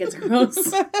people think it's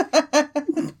gross.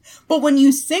 But when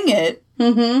you sing it,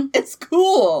 it's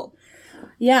cool.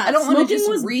 Yeah, I don't want to smoking just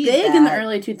was read big that. in the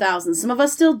early 2000s. Some of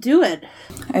us still do it.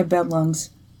 I have bad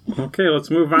lungs. Okay, let's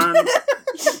move on.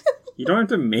 You don't have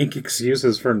to make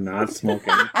excuses for not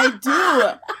smoking. I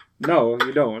do. No,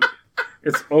 you don't.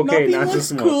 It's okay Nothing not to looks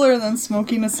smoke. cooler than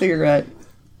smoking a cigarette.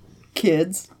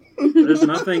 Kids. There's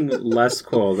nothing less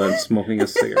cool than smoking a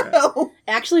cigarette.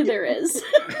 Actually, there is.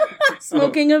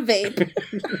 Smoking a vape.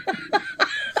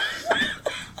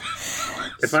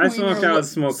 If I smoked, I would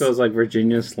smoke those like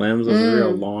Virginia Slims, those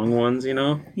real long ones, you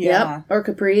know? Yeah. Yep. Or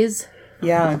Capris.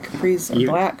 Yeah, Capri's are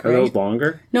black, Are right? those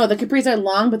longer? No, the Capris are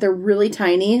long, but they're really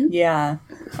tiny. Yeah.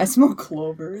 I smoke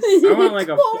clovers. I want like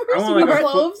a,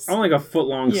 Cloves? I want like a foot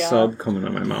long Yeah. sub coming out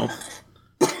of my mouth.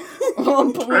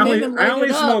 But when I they only, even I light only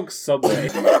it up- smoke Subway.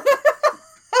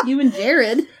 You and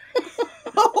Jared.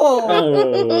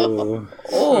 Oh.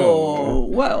 Oh.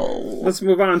 Well. Let's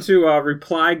move on to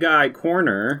Reply Guy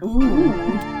Corner. Ooh.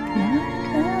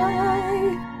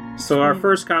 So our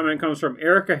first comment comes from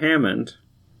Erica Hammond.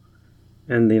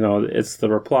 And, you know, it's the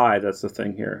reply that's the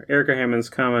thing here. Erica Hammond's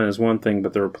comment is one thing,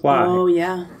 but the reply... Oh,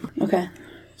 yeah. Okay.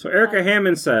 So Erica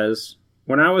Hammond says,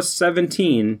 when I was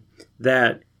 17,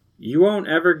 that "you won't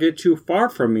ever get too far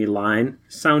from me" line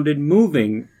sounded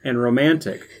moving and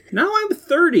romantic. Now I'm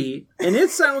 30, and it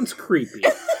sounds creepy.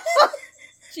 Did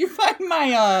you find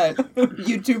my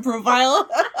YouTube profile?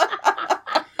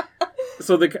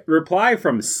 So the reply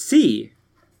from C,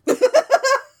 the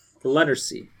letter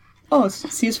C, Oh,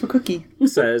 C is for cookie.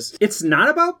 says, "It's not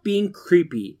about being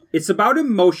creepy. It's about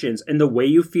emotions and the way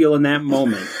you feel in that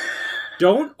moment.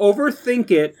 Don't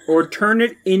overthink it or turn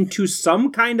it into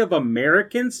some kind of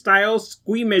American-style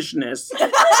squeamishness.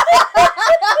 The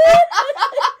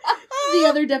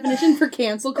other definition for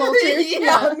cancel culture.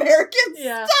 Yeah,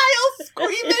 American-style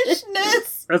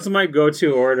squeamishness. That's my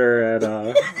go-to order at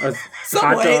a hot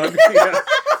Subway. dog. Yeah.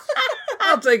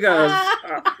 I'll take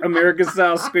a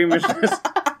American-style squeamishness.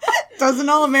 Doesn't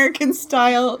all American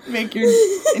style make your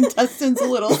intestines a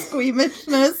little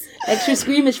squeamishness? Extra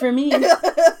squeamish for me.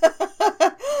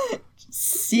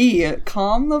 See,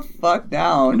 calm the fuck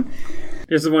down.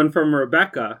 Here's the one from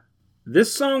Rebecca.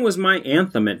 This song was my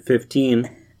anthem at 15.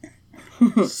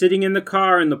 Sitting in the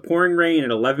car in the pouring rain at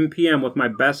 11 p.m. with my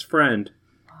best friend.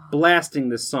 Blasting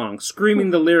this song,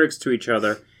 screaming the lyrics to each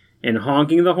other, and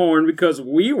honking the horn because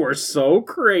we were so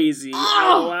crazy.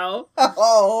 LOL.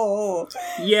 Oh.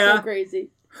 Yeah. So crazy.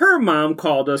 Her mom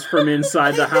called us from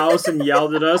inside the house and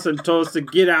yelled at us and told us to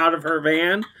get out of her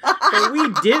van. But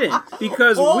we didn't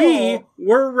because we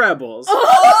were rebels.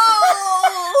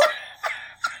 Oh.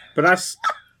 But I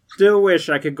still wish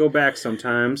I could go back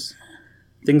sometimes.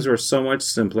 Things were so much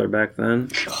simpler back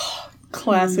then.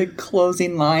 Classic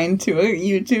closing line to a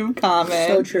YouTube comment.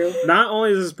 So true. Not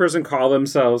only does this person call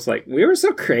themselves like, we were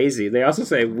so crazy, they also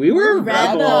say, we were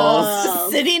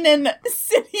rebels. Sitting in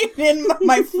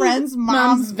my friend's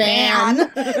mom's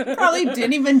van. Probably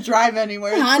didn't even drive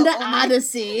anywhere. It's Honda the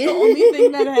Odyssey. only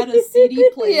thing that had a CD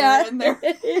player Yeah. in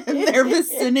their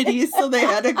vicinity, so they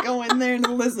had to go in there and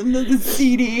listen to the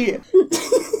CD.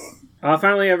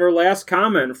 Finally, have our last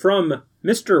comment from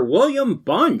Mr. William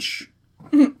Bunch.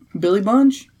 Billy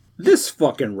Bunch? This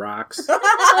fucking rocks.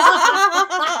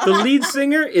 The lead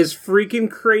singer is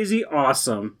freaking crazy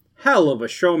awesome. Hell of a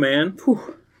showman.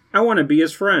 I want to be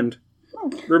his friend.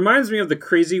 Reminds me of the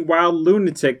crazy wild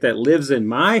lunatic that lives in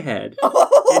my head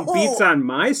and beats on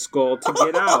my skull to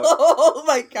get out. Oh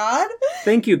my god.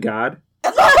 Thank you, God.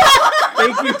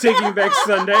 Thank you, Taking Back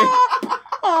Sunday.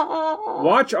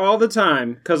 Watch all the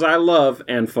time, because I love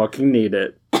and fucking need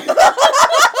it.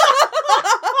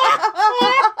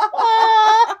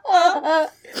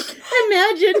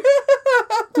 Imagine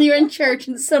you're in church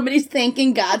and somebody's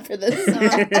thanking God for this song.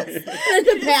 And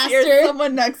the Here's pastor.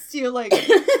 someone next to you like, God,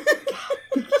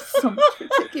 thank you so much for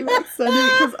taking back Sunday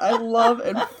because I love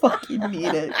and fucking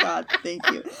need it. God, thank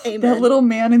you. Amen. That little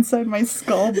man inside my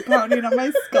skull, pounding on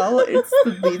my skull, it's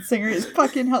the lead singer, is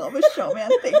fucking hell of a show, man.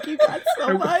 Thank you, God,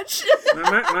 so much.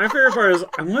 My favorite part is,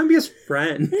 I want to be his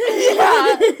friend.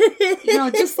 Yeah. You know,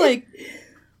 just like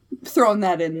throwing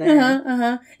that in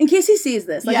there. In case he sees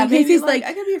this. Like, Yeah, in case maybe, he's like,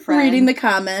 I could be a friend. reading the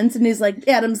comments and he's like,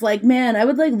 Adam's like, man, I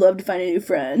would like love to find a new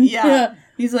friend. Yeah.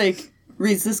 He's like,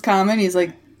 reads this comment, he's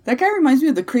like, that guy reminds me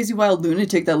of the crazy wild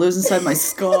lunatic that lives inside my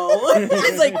skull.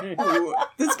 He's like, ooh,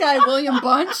 this guy, William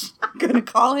Bunch, gonna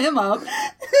call him up.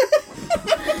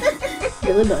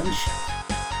 Billy Bunch.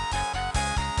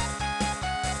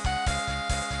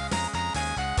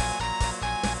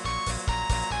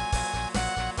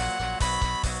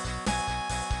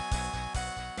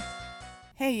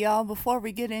 Hey y'all, before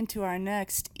we get into our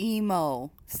next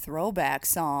emo throwback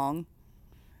song,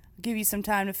 I'll give you some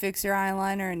time to fix your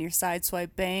eyeliner and your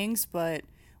sideswipe bangs, but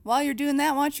while you're doing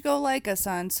that, why don't you go like us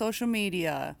on social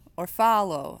media or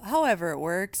follow, however it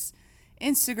works.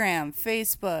 Instagram,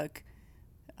 Facebook,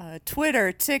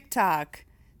 Twitter, TikTok,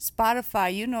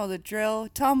 Spotify, you know the drill,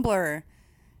 Tumblr.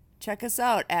 Check us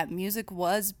out at Music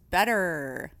Was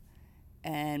Better.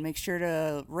 And make sure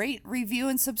to rate, review,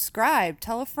 and subscribe.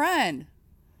 Tell a friend.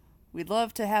 We'd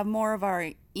love to have more of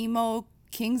our emo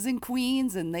kings and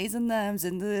queens and theys and thems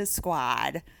into this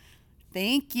squad.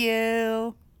 Thank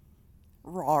you.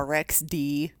 Rorex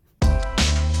D.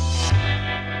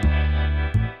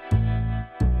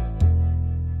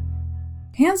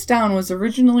 Hands Down was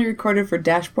originally recorded for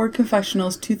Dashboard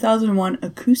Confessional's 2001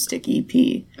 acoustic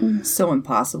EP, So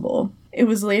Impossible. It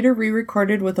was later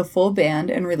re-recorded with a full band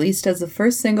and released as the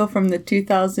first single from the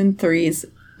 2003's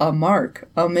A Mark,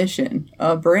 A Mission,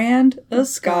 A Brand, A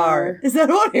Scar. Is that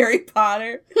about Harry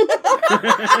Potter?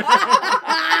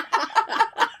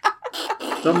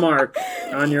 The mark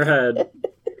on your head.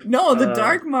 No, the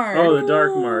Dark Mark. Oh, the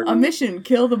dark mark. A Mission,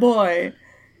 Kill the Boy.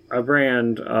 A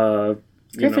brand,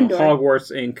 Gryffindor.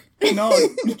 Hogwarts Inc. No,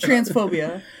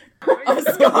 transphobia. A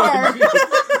Scar.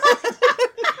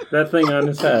 That thing on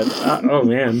his head. Oh,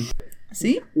 man.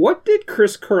 See? What did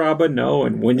Chris Carrabba know,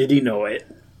 and when did he know it?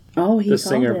 Oh, he The called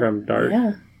singer it. from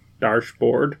Yeah.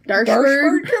 Dashboard.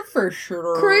 Darshburg. For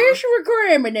sure. Crash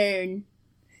Recrimination.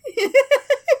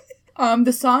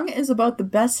 The song is about the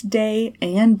best day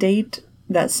and date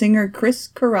that singer Chris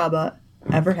Carrabba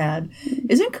ever had.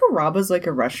 Isn't Carrabba's like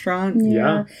a restaurant?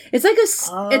 Yeah. It's like it's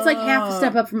like half a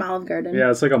step up from Olive Garden. Yeah,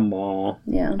 it's like a mall.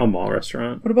 Yeah. A mall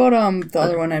restaurant. What about the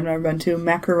other one I've never been to?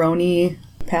 Macaroni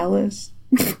Palace?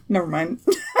 Never mind.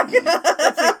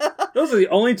 Those are the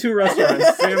only 2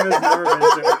 restaurants Sam has never been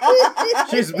to.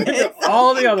 She's been to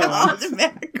all the other ones.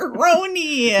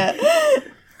 Macaroni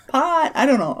pot. I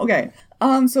don't know. Okay.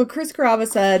 So Chris Carrabba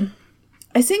said,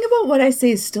 I sing about what I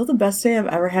say is still the best day I've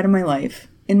ever had in my life.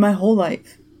 In my whole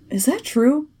life. Is that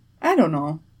true? I don't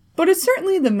know. But it's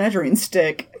certainly the measuring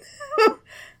stick.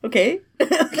 Okay.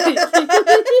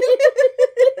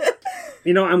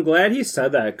 You know, I'm glad he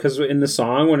said that, because in the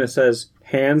song, when it says,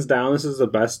 hands down, this is the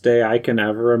best day I can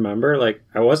ever remember, like,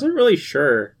 I wasn't really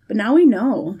sure. But now we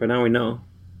know. But now we know.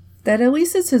 That at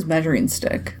least it's his measuring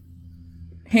stick.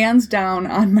 Hands down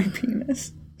on my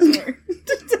penis. Sorry.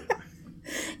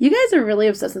 You guys are really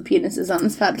obsessed with penises on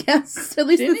this podcast. At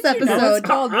least this episode.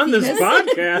 On this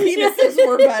podcast. Penises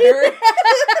were better.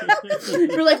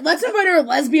 We're like, let's invite our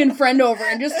lesbian friend over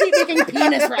and just keep making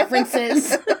penis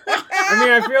references. I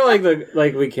mean, I feel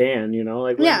like we can, you know?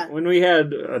 Like, when we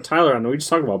had Tyler on, we just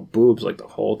talked about boobs, like, the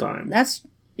whole time.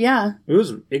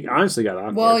 It honestly got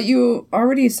awkward. Well, you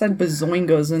already said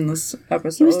bazoingas in this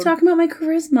episode. He was talking about my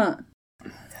charisma.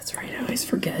 That's right, I always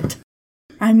forget.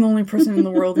 I'm the only person in the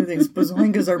world who thinks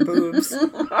bazoingas are boobs.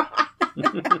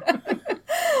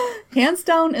 Hands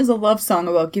Down is a love song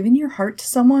about giving your heart to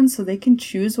someone so they can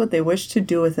choose what they wish to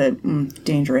do with it.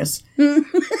 Dangerous.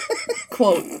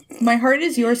 Quote, my heart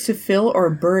is yours to fill or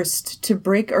burst, to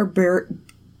break or bury.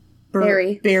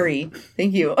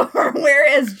 Thank you. Or wear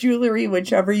as jewelry,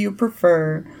 whichever you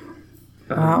prefer.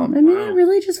 Wow. I mean, I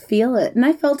really just feel it. And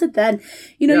I felt it then.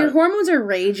 You know, your hormones are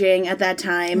raging at that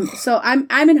time. So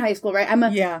I'm in high school, right? I'm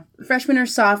a freshman or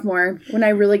sophomore when I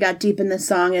really got deep in this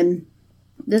song. And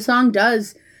this song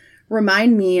does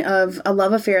remind me of a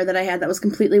love affair that I had that was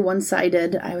completely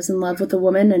one-sided. I was in love with a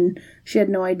woman and she had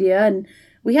no idea. And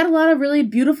we had a lot of really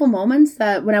beautiful moments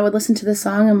that when I would listen to this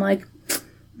song, I'm like,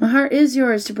 my heart is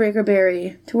yours to break or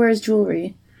bury, to wear as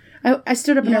jewelry. I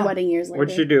stood up in her wedding years later.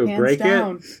 What'd she do? Break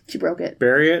it? She broke it.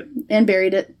 Bury it? And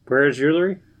buried it. Wear as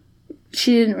jewelry?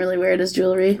 She didn't really wear it as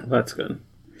jewelry. That's good.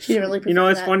 She didn't really prefer You know,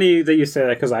 it's that. funny that you say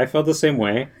that, because I felt the same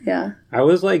way. Yeah. I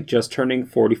was, like, just turning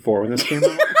 44 when this came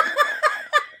out.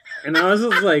 And I was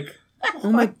just like,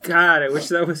 oh my god, I wish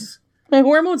that was... My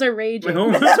hormones are raging. My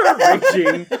hormones are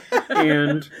raging.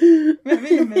 And...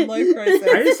 Having a midlife crisis.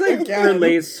 I just, like,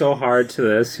 relate so hard to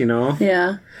this, you know?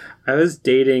 Yeah. I was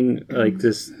dating, like,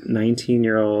 this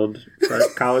 19-year-old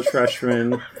college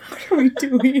freshman. What are we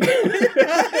doing?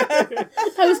 I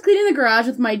was cleaning the garage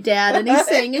with my dad, and he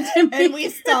sang it to me. And we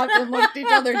stopped and looked each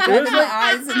other dead in the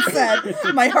eyes and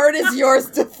said, my heart is yours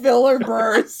to fill or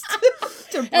burst.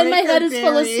 And my head is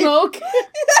full of smoke.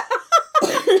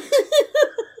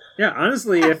 Yeah,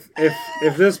 honestly,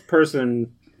 if this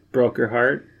person broke your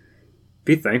heart,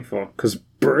 be thankful, because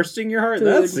bursting your heart,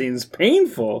 that seems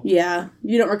painful. Yeah,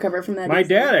 you don't recover from that. My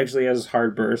dad actually has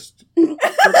heart burst. He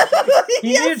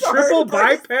needed triple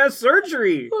bypass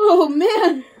surgery. Oh,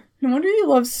 man. No wonder you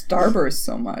love Starburst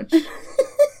so much.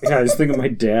 Yeah, I just think of my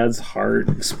dad's heart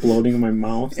exploding in my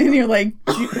mouth. And you're like,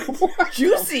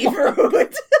 juicy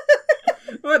fruit.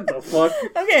 What the fuck?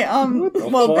 Okay,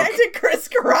 fuck? Back to Chris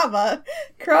Carrabba.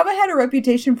 Carrabba had a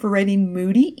reputation for writing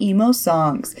moody emo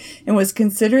songs and was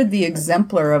considered the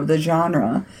exemplar of the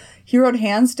genre. He wrote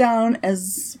Hands Down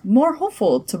as more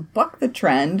hopeful to buck the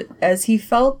trend, as he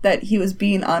felt that he was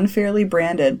being unfairly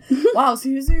branded. Wow, so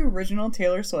he was the original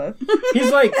Taylor Swift.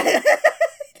 He's like...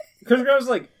 Chris Carrabba's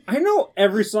like, I know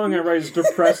every song I write is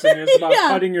depressing and it's about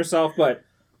cutting yourself, but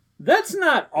that's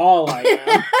not all I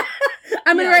am.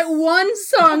 I'm going to write one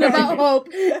song about hope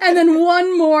and then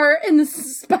one more in the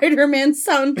Spider-Man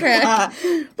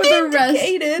soundtrack. But the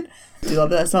rest... Do you love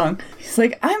that song? He's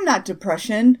like, I'm not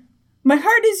depression. My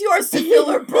heart is yours to fill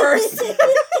or burst.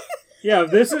 Yeah,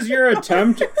 if this is your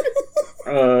attempt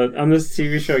on this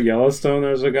TV show Yellowstone,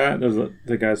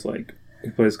 the guy's like, he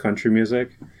plays country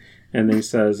music, and then he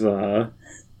says, they're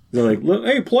like,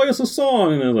 hey, play us a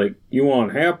song, and they're like, you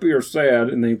want happy or sad?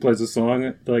 And then he plays a song,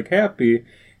 they're like, happy,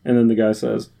 and then the guy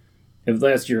says, if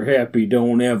that's your happy,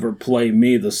 don't ever play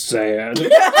me the sad.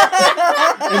 And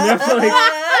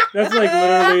that's like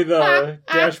literally the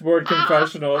Dashboard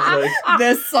Confessional. It's like,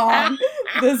 this song.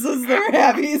 This is their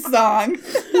happy song.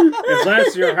 If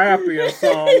that's your happiest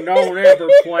song, don't ever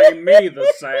play me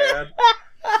the sad.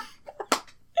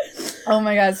 Oh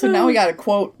my god, so now we got a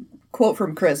quote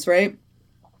from Chris, right?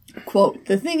 Quote,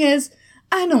 the thing is,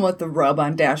 I know what the rub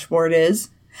on Dashboard is.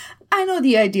 I know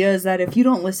the idea is that if you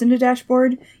don't listen to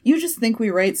Dashboard, you just think we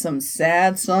write some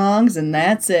sad songs and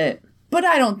that's it. But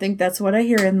I don't think that's what I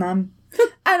hear in them.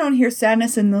 I don't hear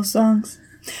sadness in those songs.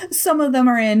 Some of them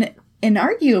are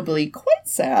inarguably quite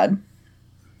sad.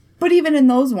 But even in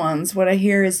those ones, what I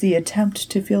hear is the attempt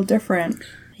to feel different.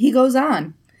 He goes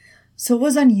on. So it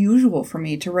was unusual for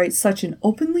me to write such an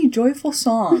openly joyful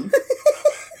song.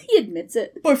 He admits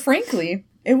it. But frankly,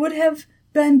 it would have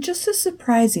been just as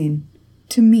surprising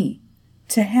to me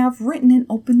to have written an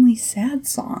openly sad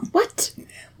song. What?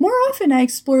 More often I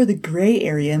explore the gray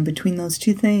area in between those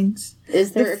two things.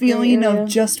 Is there the a gray feeling area? of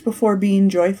just before being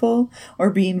joyful, or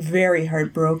being very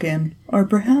heartbroken, or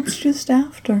perhaps just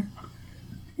after.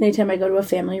 Anytime I go to a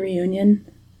family reunion.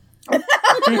 Or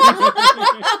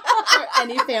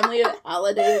any family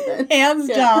holiday event. Hands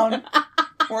down.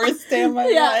 Worst day of my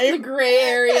The life. gray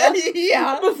area.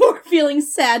 Yeah. Before feeling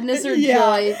sadness or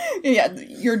joy. Yeah,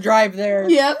 your drive there.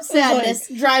 Yep, sadness.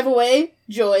 Drive away,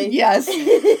 joy. Yes.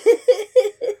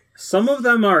 Some of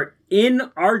them are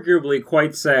inarguably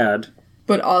quite sad,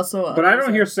 But also... but I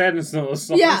don't hear sadness in those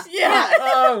songs.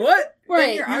 Yeah. What?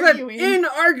 Right. You're You said arguing.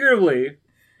 inarguably.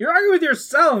 You're arguing with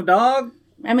yourself, dog.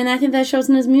 I mean, I think that shows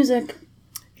in his music.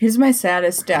 Here's my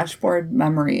saddest dashboard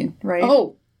memory, right?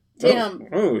 Oh, damn.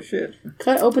 Oh, shit.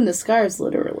 Cut open the scars,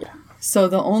 literally. So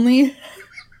the only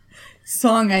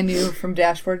song I knew from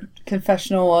Dashboard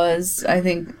Confessional was, I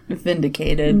think,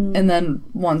 Vindicated. And then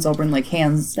one's open, like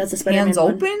Hands. That's a Spider-Man Hands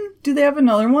one. Open? Do they have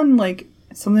another one? Like,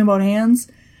 something about hands?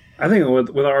 I think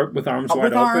with arms With wide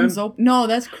open. arms open? No,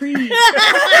 that's Creed.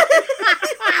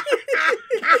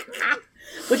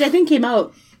 Which I think came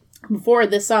out before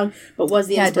this song, but was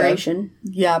the Had to. inspiration.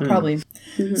 Yeah, probably.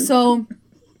 So,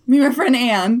 me and my friend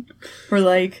Anne were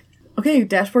like, okay,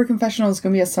 Dashboard Confessional is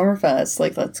going to be a Summerfest.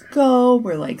 Like, let's go.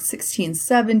 We're like 16,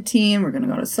 17. We're going to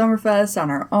go to Summerfest on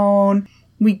our own.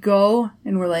 We go,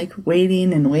 and we're like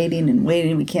waiting and waiting and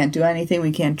waiting. We can't do anything.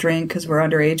 We can't drink because we're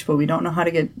underage, but we don't know how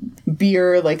to get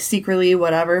beer, like, secretly,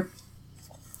 whatever.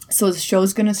 So the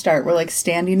show's going to start. We're like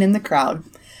standing in the crowd.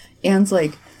 Anne's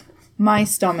like, my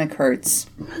stomach hurts.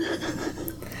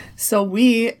 So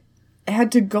we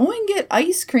had to go and get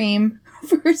ice cream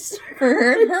First. for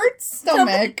her hurt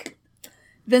stomach,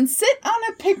 then sit on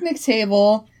a picnic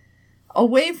table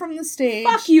away from the stage.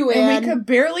 Fuck you, and Anne. we could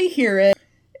barely hear it,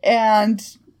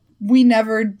 and we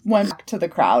never went back to the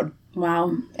crowd.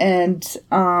 Wow. And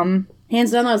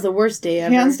Hands down, that was the worst day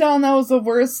ever. hands down, that was the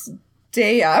worst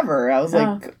day ever. I was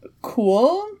like,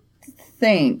 cool,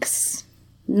 thanks.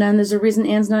 None. There's a reason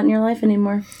Anne's not in your life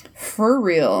anymore. For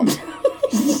real.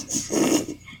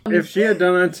 If she had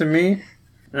done that to me,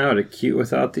 I would have cute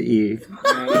without the E.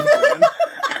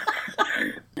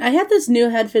 I had this new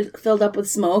head filled up with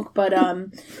smoke, but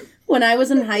when I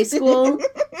was in high school,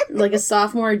 like a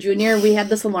sophomore or junior, we had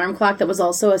this alarm clock that was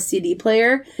also a CD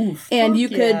player, and you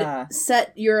could yeah.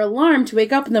 set your alarm to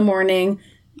wake up in the morning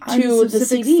On a to the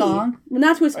specific CD. song? Well,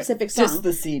 not to a specific song. Just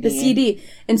the CD. The CD.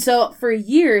 And so for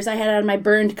years, I had on my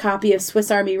burned copy of Swiss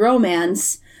Army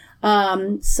Romance.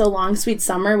 So Long Sweet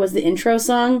Summer was the intro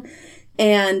song.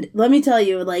 And let me tell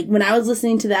you, like, when I was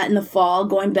listening to that in the fall,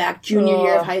 going back junior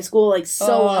year of high school, like,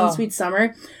 So Long Sweet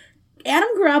Summer, Adam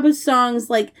Garaba's songs,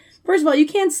 like, first of all, you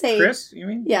can't say... Chris, you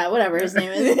mean? Yeah, whatever his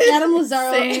name is. Adam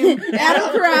Lazaro. Same. Adam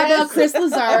Caraba, Chris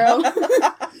Lazaro.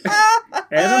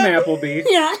 Adam Appleby.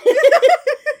 Yeah.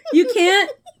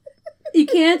 You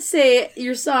can't say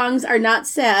your songs are not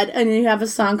sad and then you have a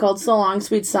song called So Long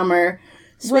Sweet Summer,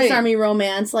 Swiss Right. Army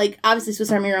Romance. Like, obviously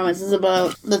Swiss Army Romance is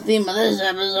about the theme of this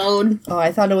episode. Oh,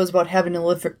 I thought it was about having to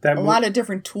live for That a mo- lot of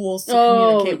different tools to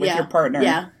communicate with yeah. your partner.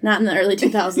 Yeah, not in the early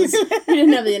 2000s. We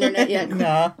didn't have the internet yet.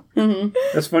 Nah.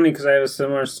 That's funny because I have a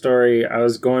similar story. I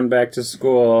was going back to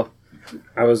school.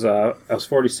 I was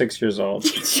 46 years old.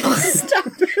 Stop.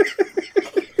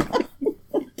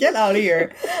 Get out of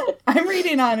here. I'm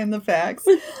reading on in the facts.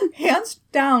 Hands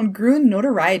Down grew in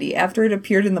notoriety after it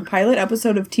appeared in the pilot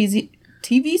episode of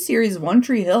TV series One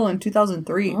Tree Hill in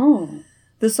 2003. Oh.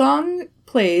 The song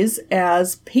plays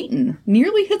as Peyton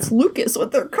nearly hits Lucas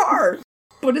with their car,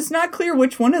 but it's not clear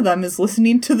which one of them is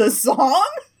listening to the song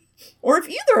or if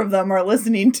either of them are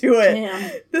listening to it.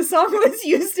 Damn. The song was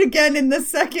used again in the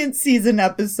second season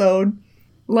episode,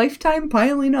 Lifetime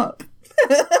Piling Up.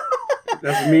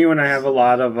 That's me when I have a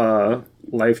lot of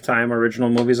Lifetime original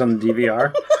movies on the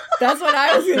DVR. That's what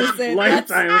I was going to say.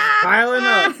 Lifetime is piling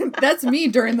up. That's me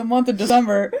during the month of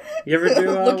December. You ever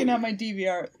do looking at my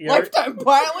DVR. you ever- Lifetime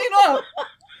piling up.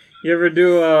 You ever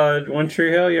do One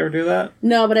Tree Hill? You ever do that?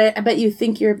 No, but I bet you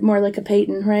think you're more like a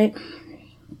Peyton, right?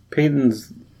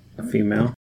 Peyton's a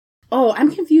female. Oh,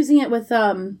 I'm confusing it with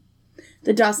the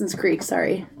Dawson's Creek,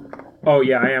 sorry. Oh,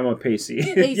 yeah, I am a Pacey.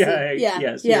 Pacey, yeah,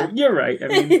 Yes, yeah. You're right. I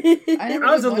mean, I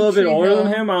I was a little bit older than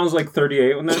him. I was like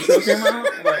 38 when that show came out.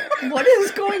 But... What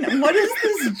is going on? What is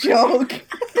this joke?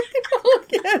 I don't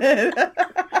get it.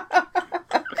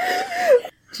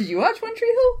 Did you watch One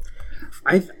Tree Hill?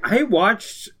 I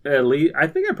watched at least... I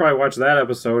think I probably watched that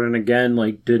episode and again,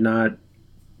 like, did not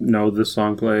know this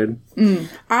song played.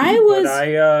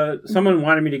 Someone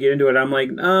wanted me to get into it. I'm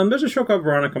like, there's a show called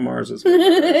Veronica Mars this week,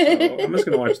 so I'm just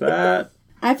going to watch that.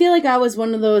 I feel like I was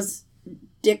one of those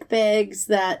dick bags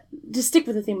that... Just stick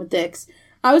with the theme with dicks.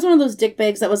 I was one of those dick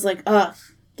bags that was like,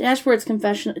 Dashboard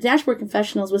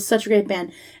Confessionals was such a great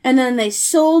band. And then they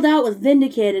sold out with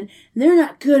Vindicated, and they're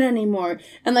not good anymore.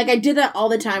 And, like, I did that all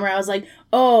the time where I was like,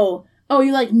 oh,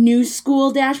 you like new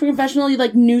school Dashboard Confessional? You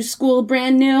like new school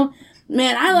brand new?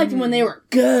 Man, I liked them when they were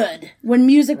good. When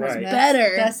music was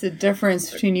better. That's the difference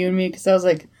between you and me, because I was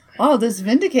like, oh, this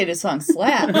Vindicated song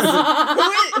slaps. who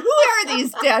are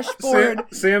these dashboard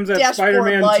Sam's at dashboard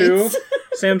Spider-Man lights? 2.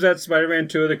 Sam's at Spider-Man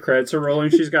 2. The credits are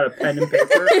rolling. She's got a pen and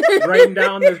paper writing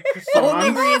down the Only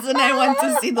songs. reason I went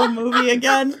to see the movie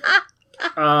again.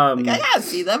 I gotta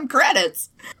see them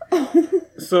credits.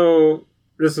 So,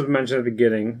 this was mentioned at the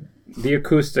beginning. The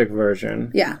acoustic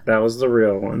version. Yeah. That was the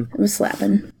real one. It was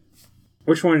slapping.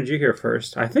 Which one did you hear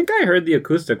first? I think I heard the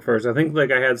acoustic first. I think,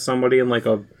 like, I had somebody in, like,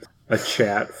 a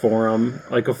chat forum,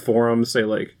 like a forum, say,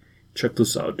 like, check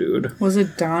this out, dude. Was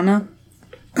it Donna?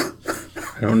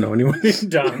 I don't know anyone named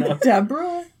Donna.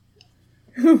 Deborah?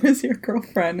 Who was your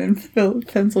girlfriend in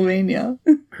Pennsylvania?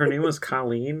 Her name was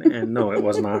Colleen, and no, it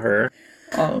was not her.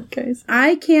 Oh, okay.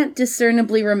 I can't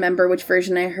discernibly remember which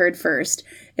version I heard first.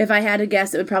 If I had to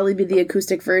guess, it would probably be the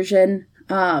acoustic version.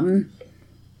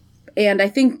 And I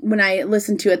think when I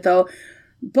listened to it, though,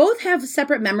 both have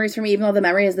separate memories for me, even though the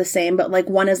memory is the same. But, like,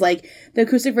 one is, like, the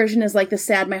acoustic version is, like, the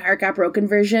sad my heart got broken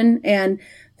version. And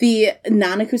the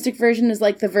non-acoustic version is,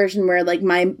 like, the version where, like,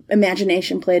 my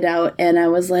imagination played out. And I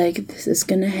was like, this is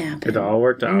going to happen. It all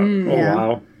worked out. yeah.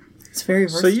 Wow. It's a very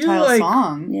So you, versatile like,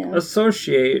 song. Yeah.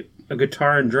 associate a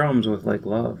guitar and drums with, like,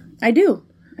 love. I do.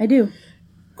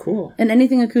 Cool. And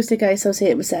anything acoustic I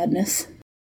associate with sadness.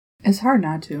 It's hard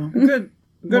not to.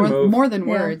 Good move. More than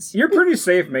words. You're pretty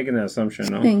safe making that assumption,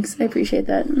 no? Thanks. I appreciate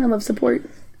that. I love support.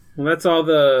 Well, that's all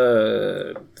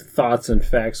the thoughts and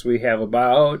facts we have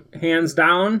about Hands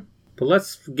Down. But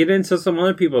let's get into some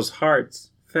other people's hearts,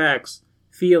 facts,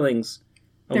 feelings,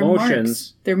 Their emotions.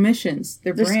 marks, their missions,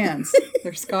 their brands,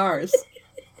 their scars.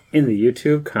 In the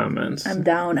YouTube comments. I'm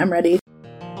down. I'm ready.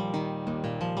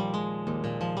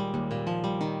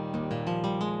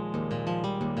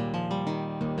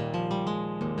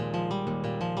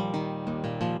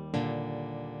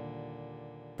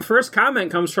 First comment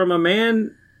comes from a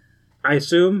man, I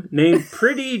assume, named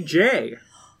Pretty J.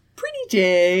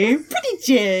 Pretty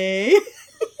J.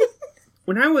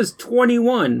 When I was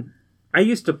 21, I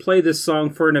used to play this song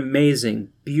for an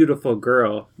amazing, beautiful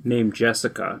girl named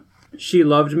Jessica. She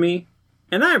loved me,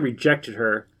 and I rejected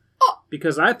her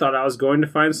because I thought I was going to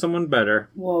find someone better.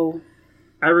 Whoa.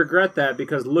 I regret that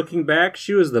because looking back,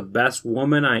 she was the best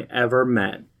woman I ever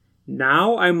met.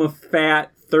 Now I'm a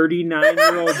fat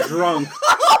 39-year-old drunk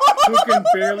who can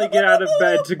barely get out of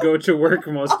bed to go to work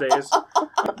most days.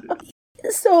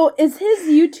 So, is his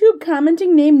YouTube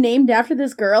commenting name named after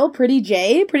this girl, Pretty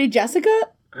J? Pretty Jessica?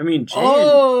 I mean,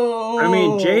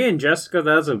 Jay and Jessica,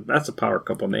 that's a power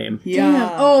couple name. Yeah.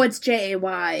 Damn. Oh, it's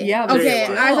J-A-Y. Yeah, but okay,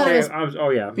 still. I thought it was...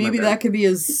 my Maybe bad. that could be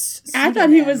his I thought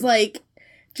he was, like,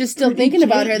 just still Pretty thinking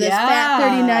about J, her, this yeah.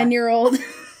 fat 39-year-old.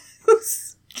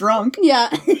 drunk. Yeah.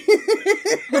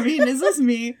 I mean, is this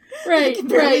me? Right, I can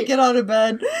barely right. get out of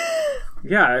bed.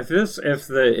 Yeah, if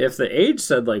the age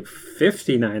said like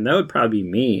 59, that would probably be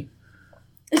me.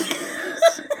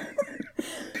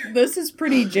 This is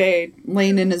Pretty Jay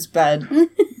laying in his bed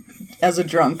as a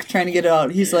drunk, trying to get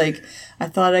out. He's like, I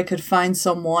thought I could find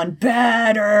someone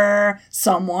better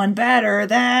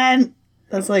than...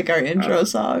 That's like our intro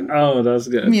song. Oh, that's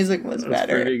good. Music was That's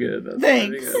better. pretty good. That's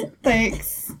pretty Thanks. good.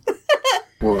 Thanks.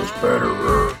 Was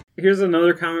better. Here's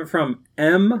another comment from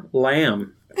M.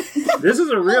 Lamb. This is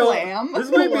a real... Lamb?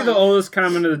 This might be the oldest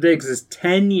comment of the day because it's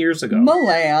 10 years ago.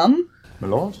 Malam. My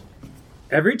lord?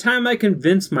 Every time I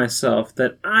convince myself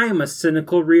that I'm a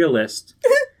cynical realist,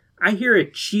 I hear a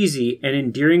cheesy and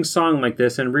endearing song like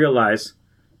this and realize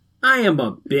I am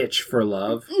a bitch for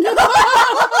love.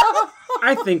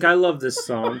 I think I love this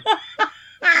song.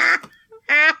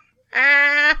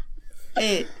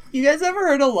 Hey, you guys ever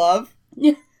heard of Love?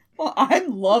 Yeah. Well,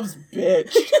 I'm Love's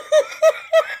bitch.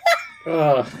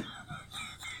 Ugh.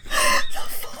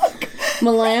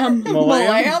 Malam.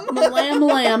 Malam?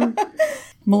 Malam.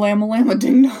 Malama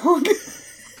ding dong.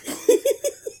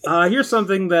 Here's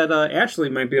something that Ashley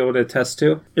might be able to attest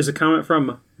to. Is a comment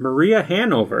from Maria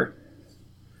Hanover.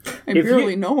 I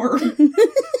barely know her.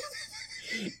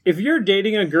 If you're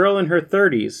dating a girl in her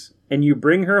 30s and you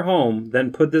bring her home,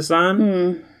 then put this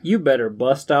on, you better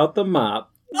bust out the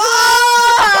mop.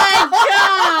 Oh my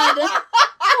god!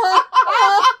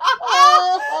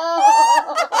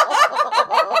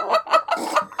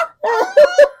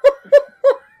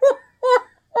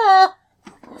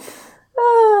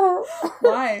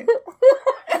 Why?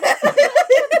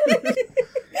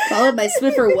 Call it my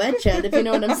Swiffer wedgehead, if you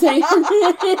know what I'm saying.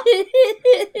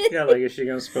 Yeah, like, is she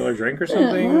going to spill her drink or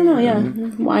something? I don't know, yeah.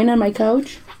 Wine on my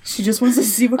couch. She just wants to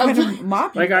see what kind of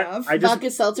mop you Like, have. I just Vodka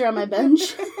seltzer on my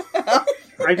bench.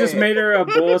 I just made her a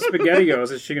bowl of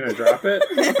SpaghettiOs. Is she going to drop it?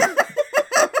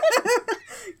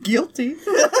 Guilty.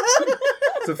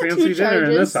 It's a fancy dinner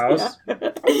in this house.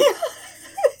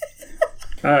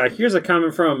 Here's a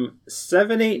comment from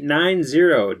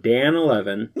 7890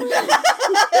 Dan11.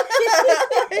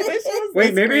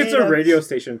 Wait, maybe it's a radio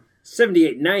station.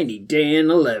 7890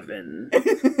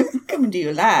 Dan11. Coming to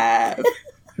you live.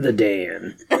 The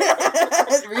Dan.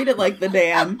 Read it like the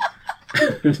Dan.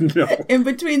 No. In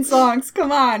between songs.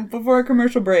 Come on, before a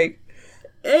commercial break.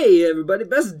 Hey, everybody,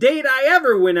 best date I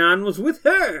ever went on was with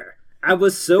her. I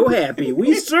was so happy.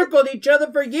 We circled each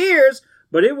other for years,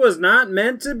 but it was not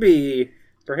meant to be.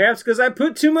 Perhaps because I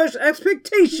put too much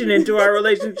expectation into our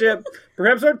relationship.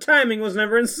 Perhaps our timing was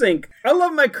never in sync. I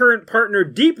love my current partner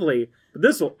deeply, but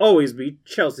this will always be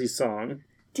Chelsea's song.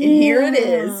 And here it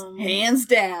is, hands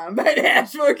down, by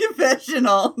Nashville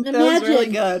Confessional. That was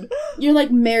really good. You're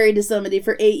like married to somebody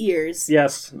for 8 years.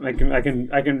 Yes, I can imagine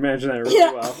that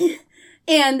really well.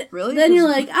 And Really? then you're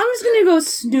like, I'm just gonna go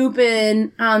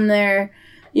snooping on their,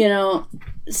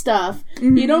 stuff.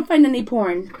 Mm-hmm. You don't find any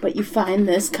porn, but you find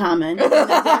this comment on the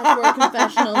Dashboard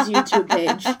Confessionals YouTube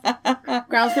page.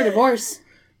 Grounds for divorce.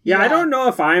 Yeah, I don't know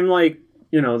if I'm like,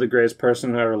 the greatest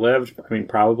person who ever lived. I mean,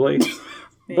 probably.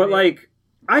 But like,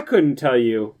 I couldn't tell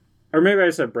you, or maybe I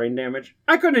just have brain damage.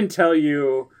 I couldn't tell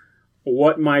you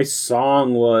what my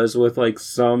song was with like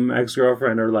some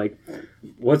ex-girlfriend, or like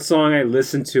what song I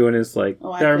listened to and it's like,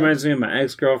 that reminds me of my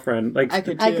ex-girlfriend. Like, I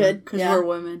could too. I could, because yeah. we're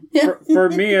women. for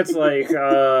me, it's like,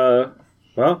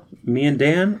 well, me and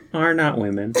Dan are not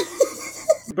women.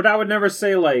 But I would never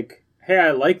say like, hey, I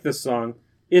like this song.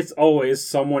 It's always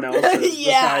someone else's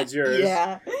besides yours.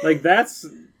 Yeah. Like that's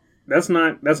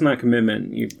not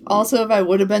commitment. Also, if I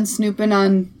would have been snooping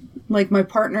on like my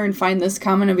partner and find this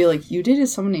comment, I'd be like, "You dated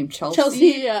someone named Chelsea."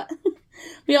 Chelsea, yeah.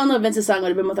 We all know Vince's song would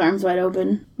have been With Arms Wide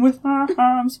Open. With our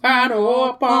arms wide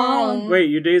open. Wait,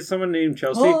 you dated someone named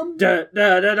Chelsea? The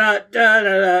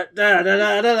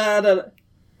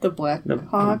Black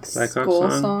Hawk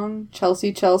school song.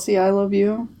 Chelsea, Chelsea, I love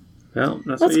you. Well,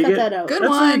 that's Let's what you cut get. that out. Good That's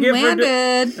what one, you get for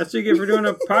landed. That's what you get for doing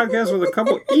a podcast with a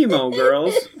couple emo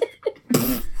girls.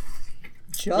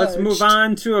 Let's move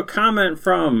on to a comment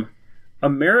from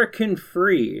American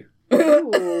Free.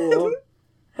 Ooh.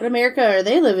 What America are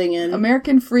they living in?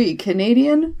 American free,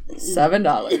 Canadian, $7.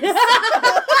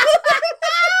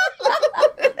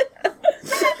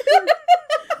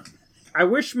 I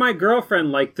wish my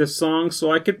girlfriend liked this song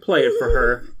so I could play it for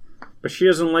her. But she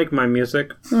doesn't like my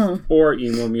music or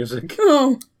emo music.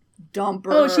 Oh. Dumper.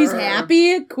 Oh, she's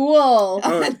happy? Cool.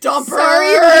 Dumper.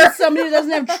 Sorry you're with somebody who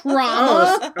doesn't have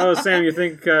trauma. Oh, Sam, you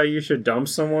think you should dump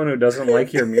someone who doesn't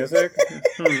like your music?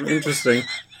 Interesting.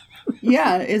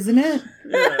 Yeah, isn't it?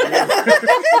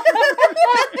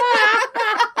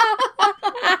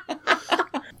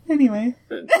 Anyway.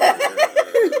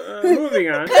 Moving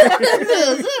on. Is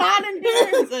it hot in here?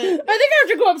 Is it? I think I have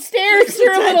to go upstairs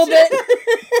for a little bit.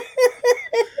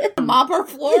 Mop our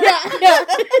floor? Yeah.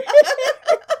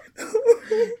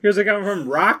 Here's a comment from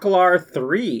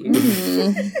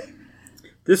Rocklar3.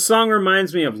 This song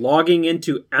reminds me of logging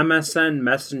into MSN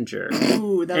Messenger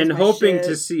Ooh, that was and my hoping shit.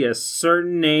 to see a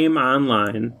certain name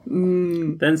online,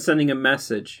 then sending a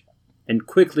message and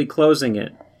quickly closing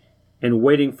it and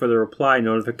waiting for the reply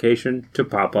notification to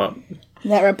pop up.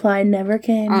 That reply never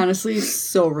came. Honestly,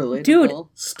 so relatable. Dude.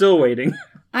 Still waiting.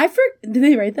 Did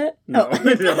they write that? No.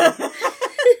 Oh.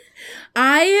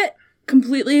 I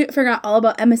completely forgot all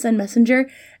about MSN Messenger,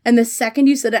 and the second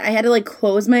you said it, I had to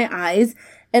close my eyes,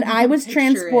 and I was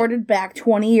transported back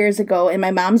 20 years ago in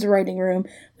my mom's writing room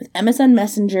with MSN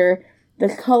Messenger, the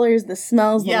colors, the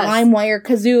smells, the LimeWire,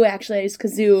 Kazoo. Actually, I used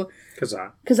Kazoo.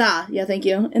 Kazaa, yeah, thank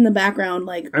you. In the background,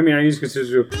 I use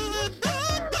Kazoo.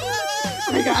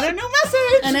 I got a new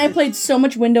message! And I played so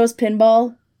much Windows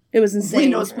Pinball. It was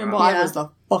insane. Windows Pinball, I was the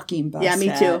fucking best. Yeah,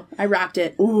 me too. I rocked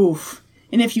it. Oof.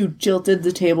 And if you jilted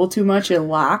the table too much, it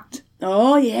locked.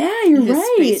 Oh, yeah, you're His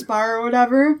right. space bar or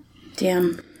whatever.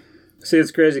 Damn. See,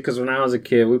 it's crazy because when I was a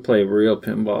kid, we played real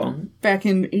pinball. Back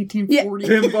in 1840.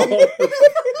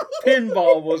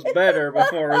 Pinball was better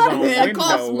before it was on It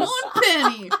cost Windows. 1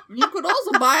 penny. You could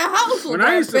also buy a house with When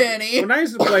that penny. when I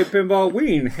used to play pinball, we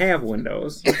didn't have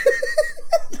windows.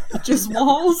 Just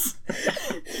walls.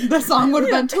 The song would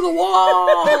have been to the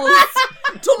walls.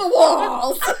 To the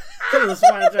walls. To the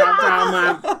sweat shop down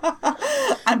my...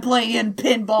 I'm playing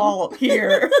pinball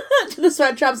here. To the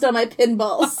sweat drops down my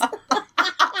pinballs.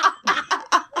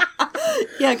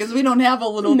 Yeah, because we don't have a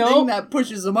little thing that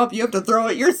pushes them up. You have to throw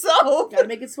it yourself. Gotta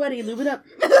make it sweaty. Lube it up.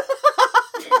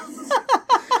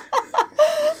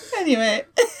 Anyway.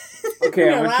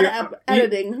 Okay, A lot of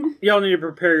editing. Y'all need to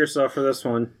prepare yourself for this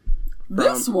one.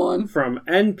 This one. From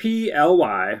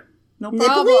NPLY. No Nipply?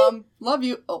 problem. Love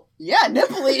you. Oh, yeah,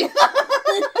 nipply.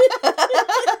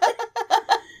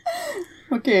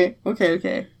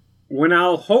 Okay. When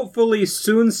I'll hopefully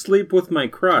soon sleep with my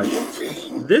crush,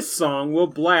 this song will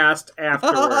blast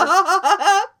afterwards.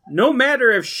 No matter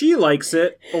if she likes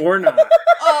it or not.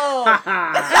 Oh.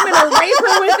 I'm gonna rape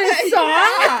her with this song.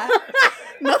 Yeah.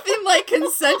 Nothing like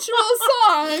consensual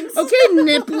songs. Okay,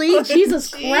 Nipply. Jesus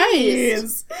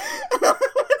Christ.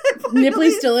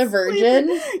 Nipply's still a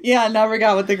virgin? Yeah, never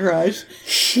got with the crush.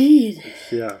 Shit.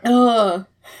 Yeah.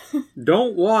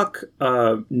 Don't walk,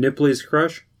 Nipply's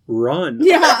crush. Run.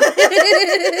 Yeah.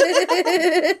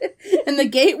 And the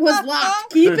gate was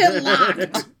locked. Keep it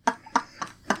locked.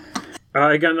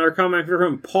 I got another comment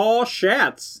from Paul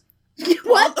Schatz.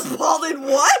 What? Paul did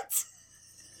what?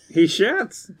 He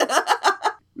shats.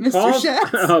 Mr.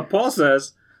 Schatz? Paul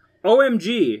says,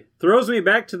 OMG, throws me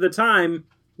back to the time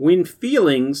when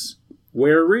feelings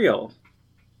were real.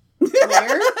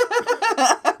 Where?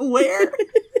 Where?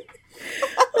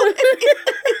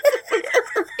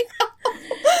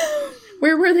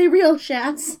 Where were they real,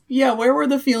 Shats? Yeah, where were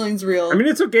the feelings real? I mean,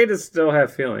 it's okay to still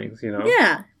have feelings, you know?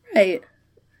 Yeah, right.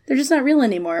 They're just not real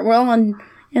anymore. We're all on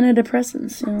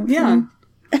antidepressants, you know. Yeah.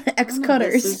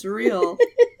 Ex-cutters. This is real.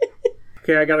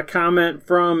 Okay, I got a comment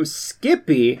from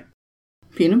Skippy.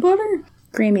 Peanut butter?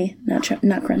 Creamy, not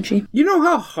crunchy. You know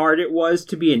how hard it was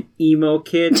to be an emo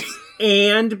kid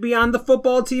and be on the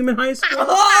football team in high school?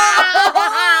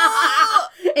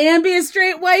 And be a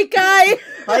straight white guy.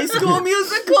 High School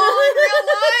Musical in real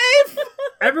life?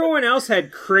 Everyone else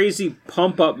had crazy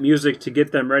pump-up music to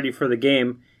get them ready for the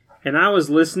game, and I was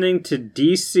listening to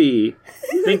DC,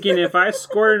 thinking if I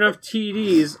scored enough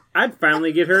TDs, I'd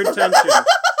finally get her attention.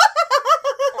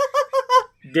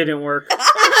 Didn't work.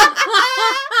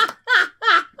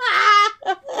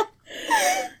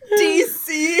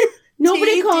 DC.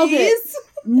 Nobody called it.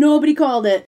 Nobody called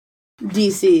it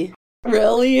DC.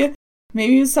 Really?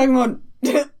 Maybe he was talking about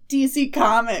DC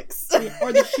Comics.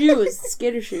 Or the shoes.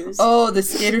 Skater shoes. Oh, the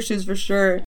skater shoes for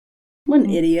sure. What an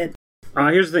idiot.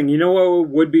 Here's the thing. You know what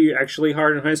would be actually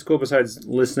hard in high school besides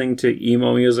listening to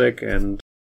emo music and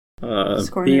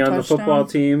being on the football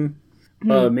team?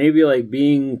 Maybe like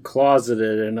being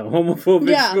closeted in a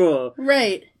homophobic school.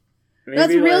 Right. Maybe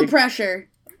that's real pressure.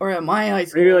 Or at my high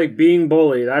school. Maybe like being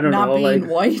bullied. I don't know. Not being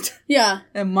like white. Yeah.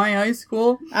 At my high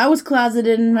school. I was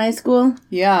closeted in high school.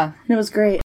 Yeah. And it was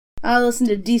great. I listened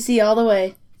to DC all the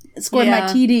way. Scored my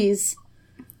TDs.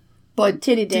 But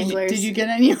titty danglers. Did you get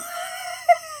any?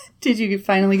 Did you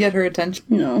finally get her attention?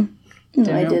 No.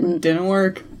 I didn't. Didn't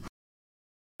work.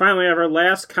 Finally, I have our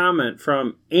last comment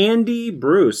from Andy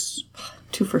Bruce.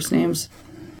 2 first names.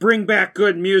 Bring back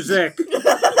good music.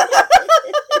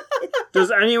 Does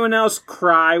anyone else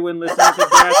cry when listening to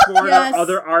Dashboard Yes. or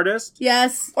other artists?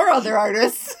 Yes. Or other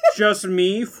artists. Just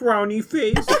me, frowny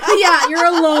face. Yeah, you're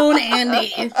alone,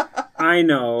 Andy. I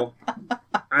know.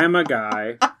 I'm a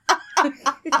guy.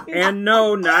 And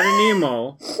no, not an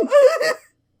emo.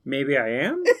 Maybe I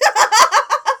am?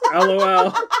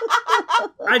 LOL.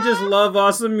 I just love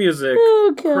awesome music.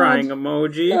 Oh, God. Crying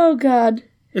emoji. Oh, God.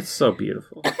 It's so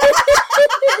beautiful.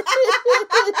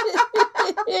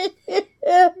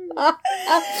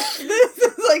 This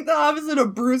is like the opposite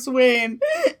of Bruce Wayne.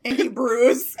 Andy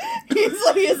Bruce. He's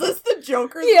like, is this the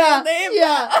Joker's real name?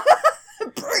 Yeah.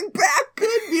 Bring back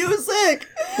good music.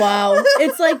 Wow.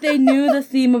 It's like they knew the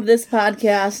theme of this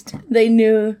podcast. They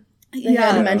knew they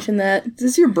had to mention that. Is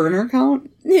this your burner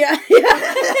count? Yeah.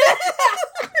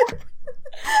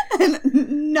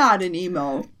 And not an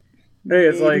emo. Hey,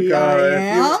 it's like, Maybe I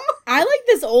am? I like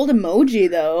this old emoji,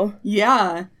 though.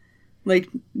 Yeah. Like,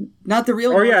 not the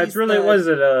real Oh, yeah, emojis, it's really, the was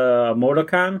it a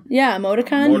emoticon? Yeah,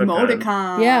 emoticon.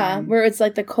 emoticon. Yeah, where it's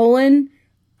like the colon,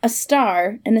 a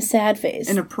star, and a sad face.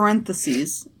 And a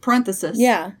parenthesis.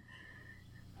 Yeah.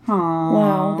 Aww.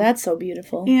 Wow, that's so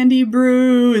beautiful. Andy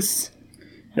Bruce.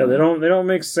 Yeah, they don't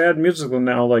make sad music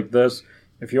now like this.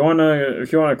 If you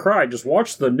wanna cry, just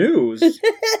watch the news.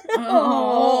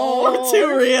 Oh,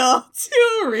 too real.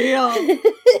 Too real.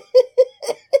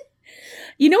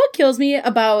 You know what kills me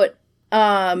about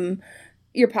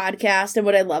your podcast and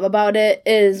what I love about it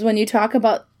is when you talk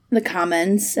about the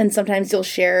comments and sometimes you'll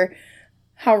share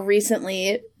how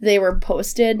recently they were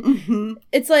posted. Mm-hmm.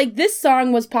 It's like this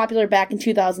song was popular back in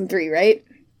 2003, right?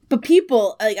 But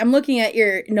people, like, I'm looking at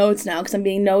your notes now because I'm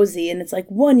being nosy, and it's like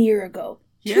 1 year ago,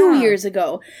 2 years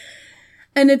ago.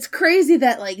 And it's crazy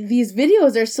that, like, these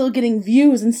videos are still getting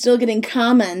views and still getting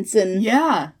comments, and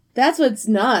that's what's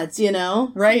nuts, you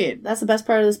know? Right. That's the best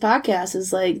part of this podcast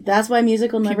is, like, that's why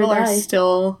music will never die. People are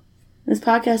still... This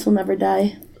podcast will never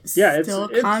die. Yeah, it's still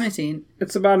commenting.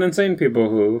 It's about insane people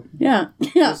who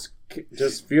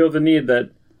just feel the need that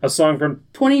a song from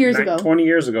 20 years ago, 20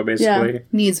 years ago, basically,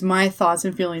 needs my thoughts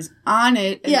and feelings on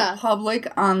it in a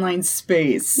public online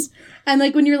space. And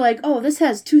like when you're like, oh, this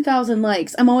has 2,000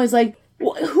 likes, I'm always like,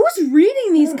 who's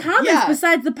reading these comments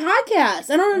besides the podcast?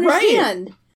 I don't understand.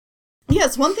 Right. Yeah,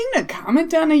 it's one thing to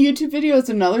comment on a YouTube video. It's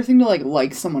another thing to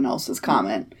like someone else's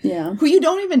comment. Yeah, who you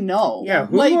don't even know. Yeah,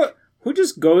 who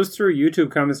just goes through YouTube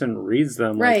comments and reads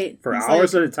them for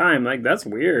hours at a time? Like, that's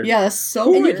weird. Yeah, that's so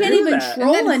weird. And you can't even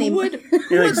troll anymore.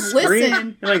 Who would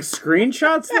listen? And like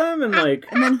screenshots them and like...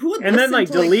 And then who would and then like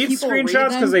to, delete screenshots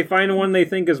because they find one they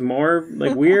think is more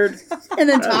like weird. And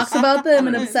then talks about them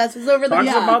and obsesses over them.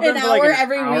 Talks about them an for like hour an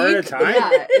every hour week. at a time.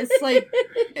 Yeah, it's like...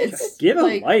 It's Get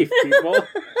like, a life, people.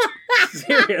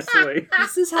 Seriously.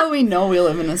 This is how we know we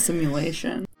live in a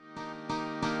simulation.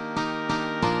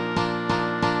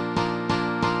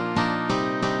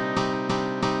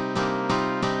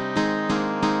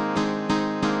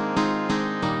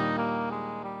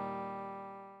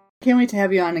 Can't wait to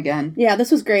have you on again. Yeah,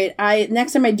 this was great.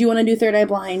 Next time I do want to do Third Eye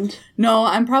Blind. No,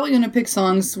 I'm probably going to pick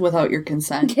songs without your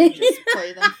consent. Okay. Just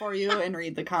play them for you and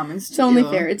read the comments. It's only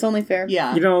fair. It's only fair.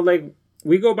 Yeah. You know, like,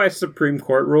 we go by Supreme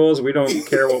Court rules. We don't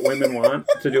care what women want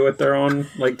to do with their own,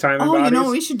 like, time and bodies. You know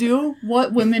what we should do?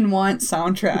 What Women Want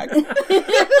soundtrack.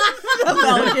 A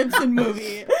Mel Gibson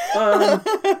movie.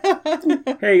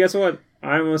 Hey, guess what?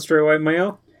 I'm a straight white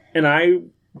male, and I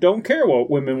don't care what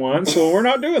women want, so we're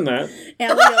not doing that.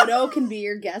 Alioto can be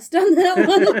your guest on that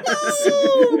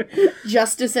one.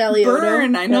 Justice Alioto.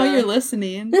 Burn, I know you're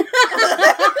listening.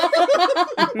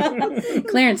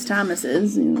 Clarence Thomas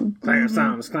is. Clarence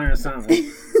Thomas.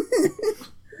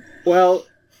 Well,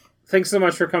 thanks so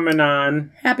much for coming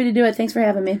on. Happy to do it. Thanks for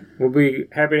having me. We'll be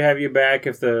happy to have you back.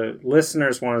 If the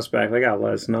listeners want us back, they gotta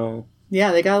let us know.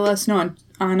 Yeah, they gotta let us know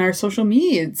on our social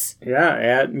medias. Yeah,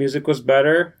 at Music Was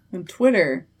Better. On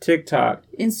Twitter. TikTok.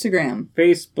 Instagram.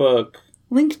 Facebook.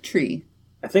 Linktree.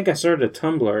 I think I started a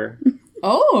Tumblr.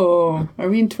 Oh, are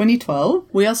we in 2012?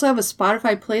 We also have a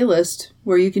Spotify playlist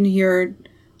where you can hear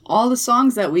all the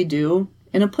songs that we do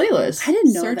in a playlist. I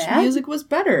didn't know Search that. Music Was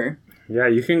Better. Yeah,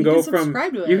 you can go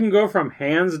from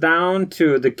Hands Down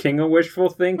to The King of Wishful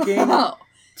Thinking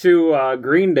to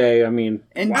Green Day. I mean,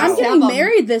 and I'm getting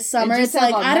married this summer. It's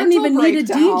like I don't even need a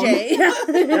DJ.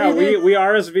 Yeah, we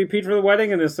RSVP'd for the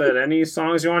wedding, and it said any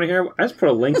songs you want to hear. I just put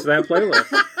a link to that playlist.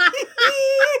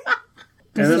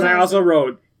 And then I also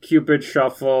wrote Cupid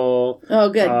Shuffle. Oh,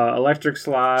 good. Electric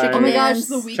Slide. Oh my gosh,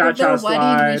 the week of their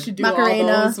wedding, we should do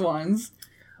Macarena. all those ones.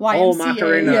 YMCA. Oh,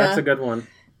 Macarena, Yeah. that's a good one.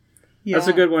 Yeah. That's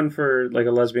a good one for like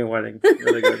a lesbian wedding.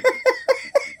 Really good.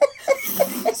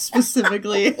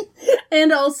 Specifically.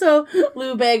 And also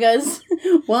Lou Bega's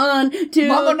 1, 2,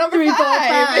 Mambo number 3, 4,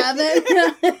 5.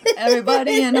 5.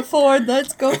 Everybody in a Ford,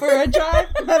 let's go for a drive.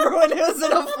 Remember when it was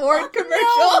in a Ford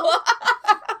commercial?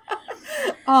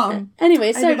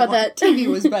 Anyway, sorry about that. TV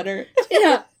was better.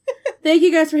 Yeah. Thank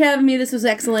you guys for having me. This was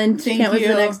excellent. Can't wait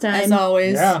for the next time. As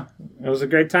always. Yeah, it was a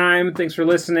great time. Thanks for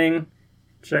listening.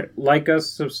 Like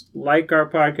us, like our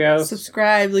podcast.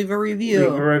 Subscribe, leave a review.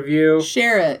 Leave a review.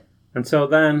 Share it. Until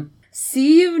then.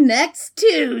 See you next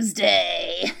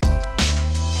Tuesday.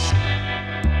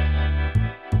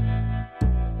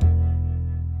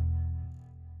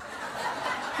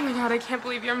 Oh my god, I can't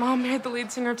believe your mom married the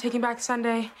lead singer of Taking Back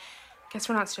Sunday. Guess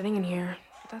we're not studying in here,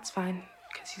 but that's fine,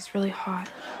 because he's really hot.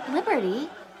 Liberty,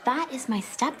 that is my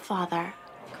stepfather.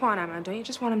 Come on, Emma, don't you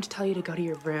just want him to tell you to go to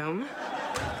your room?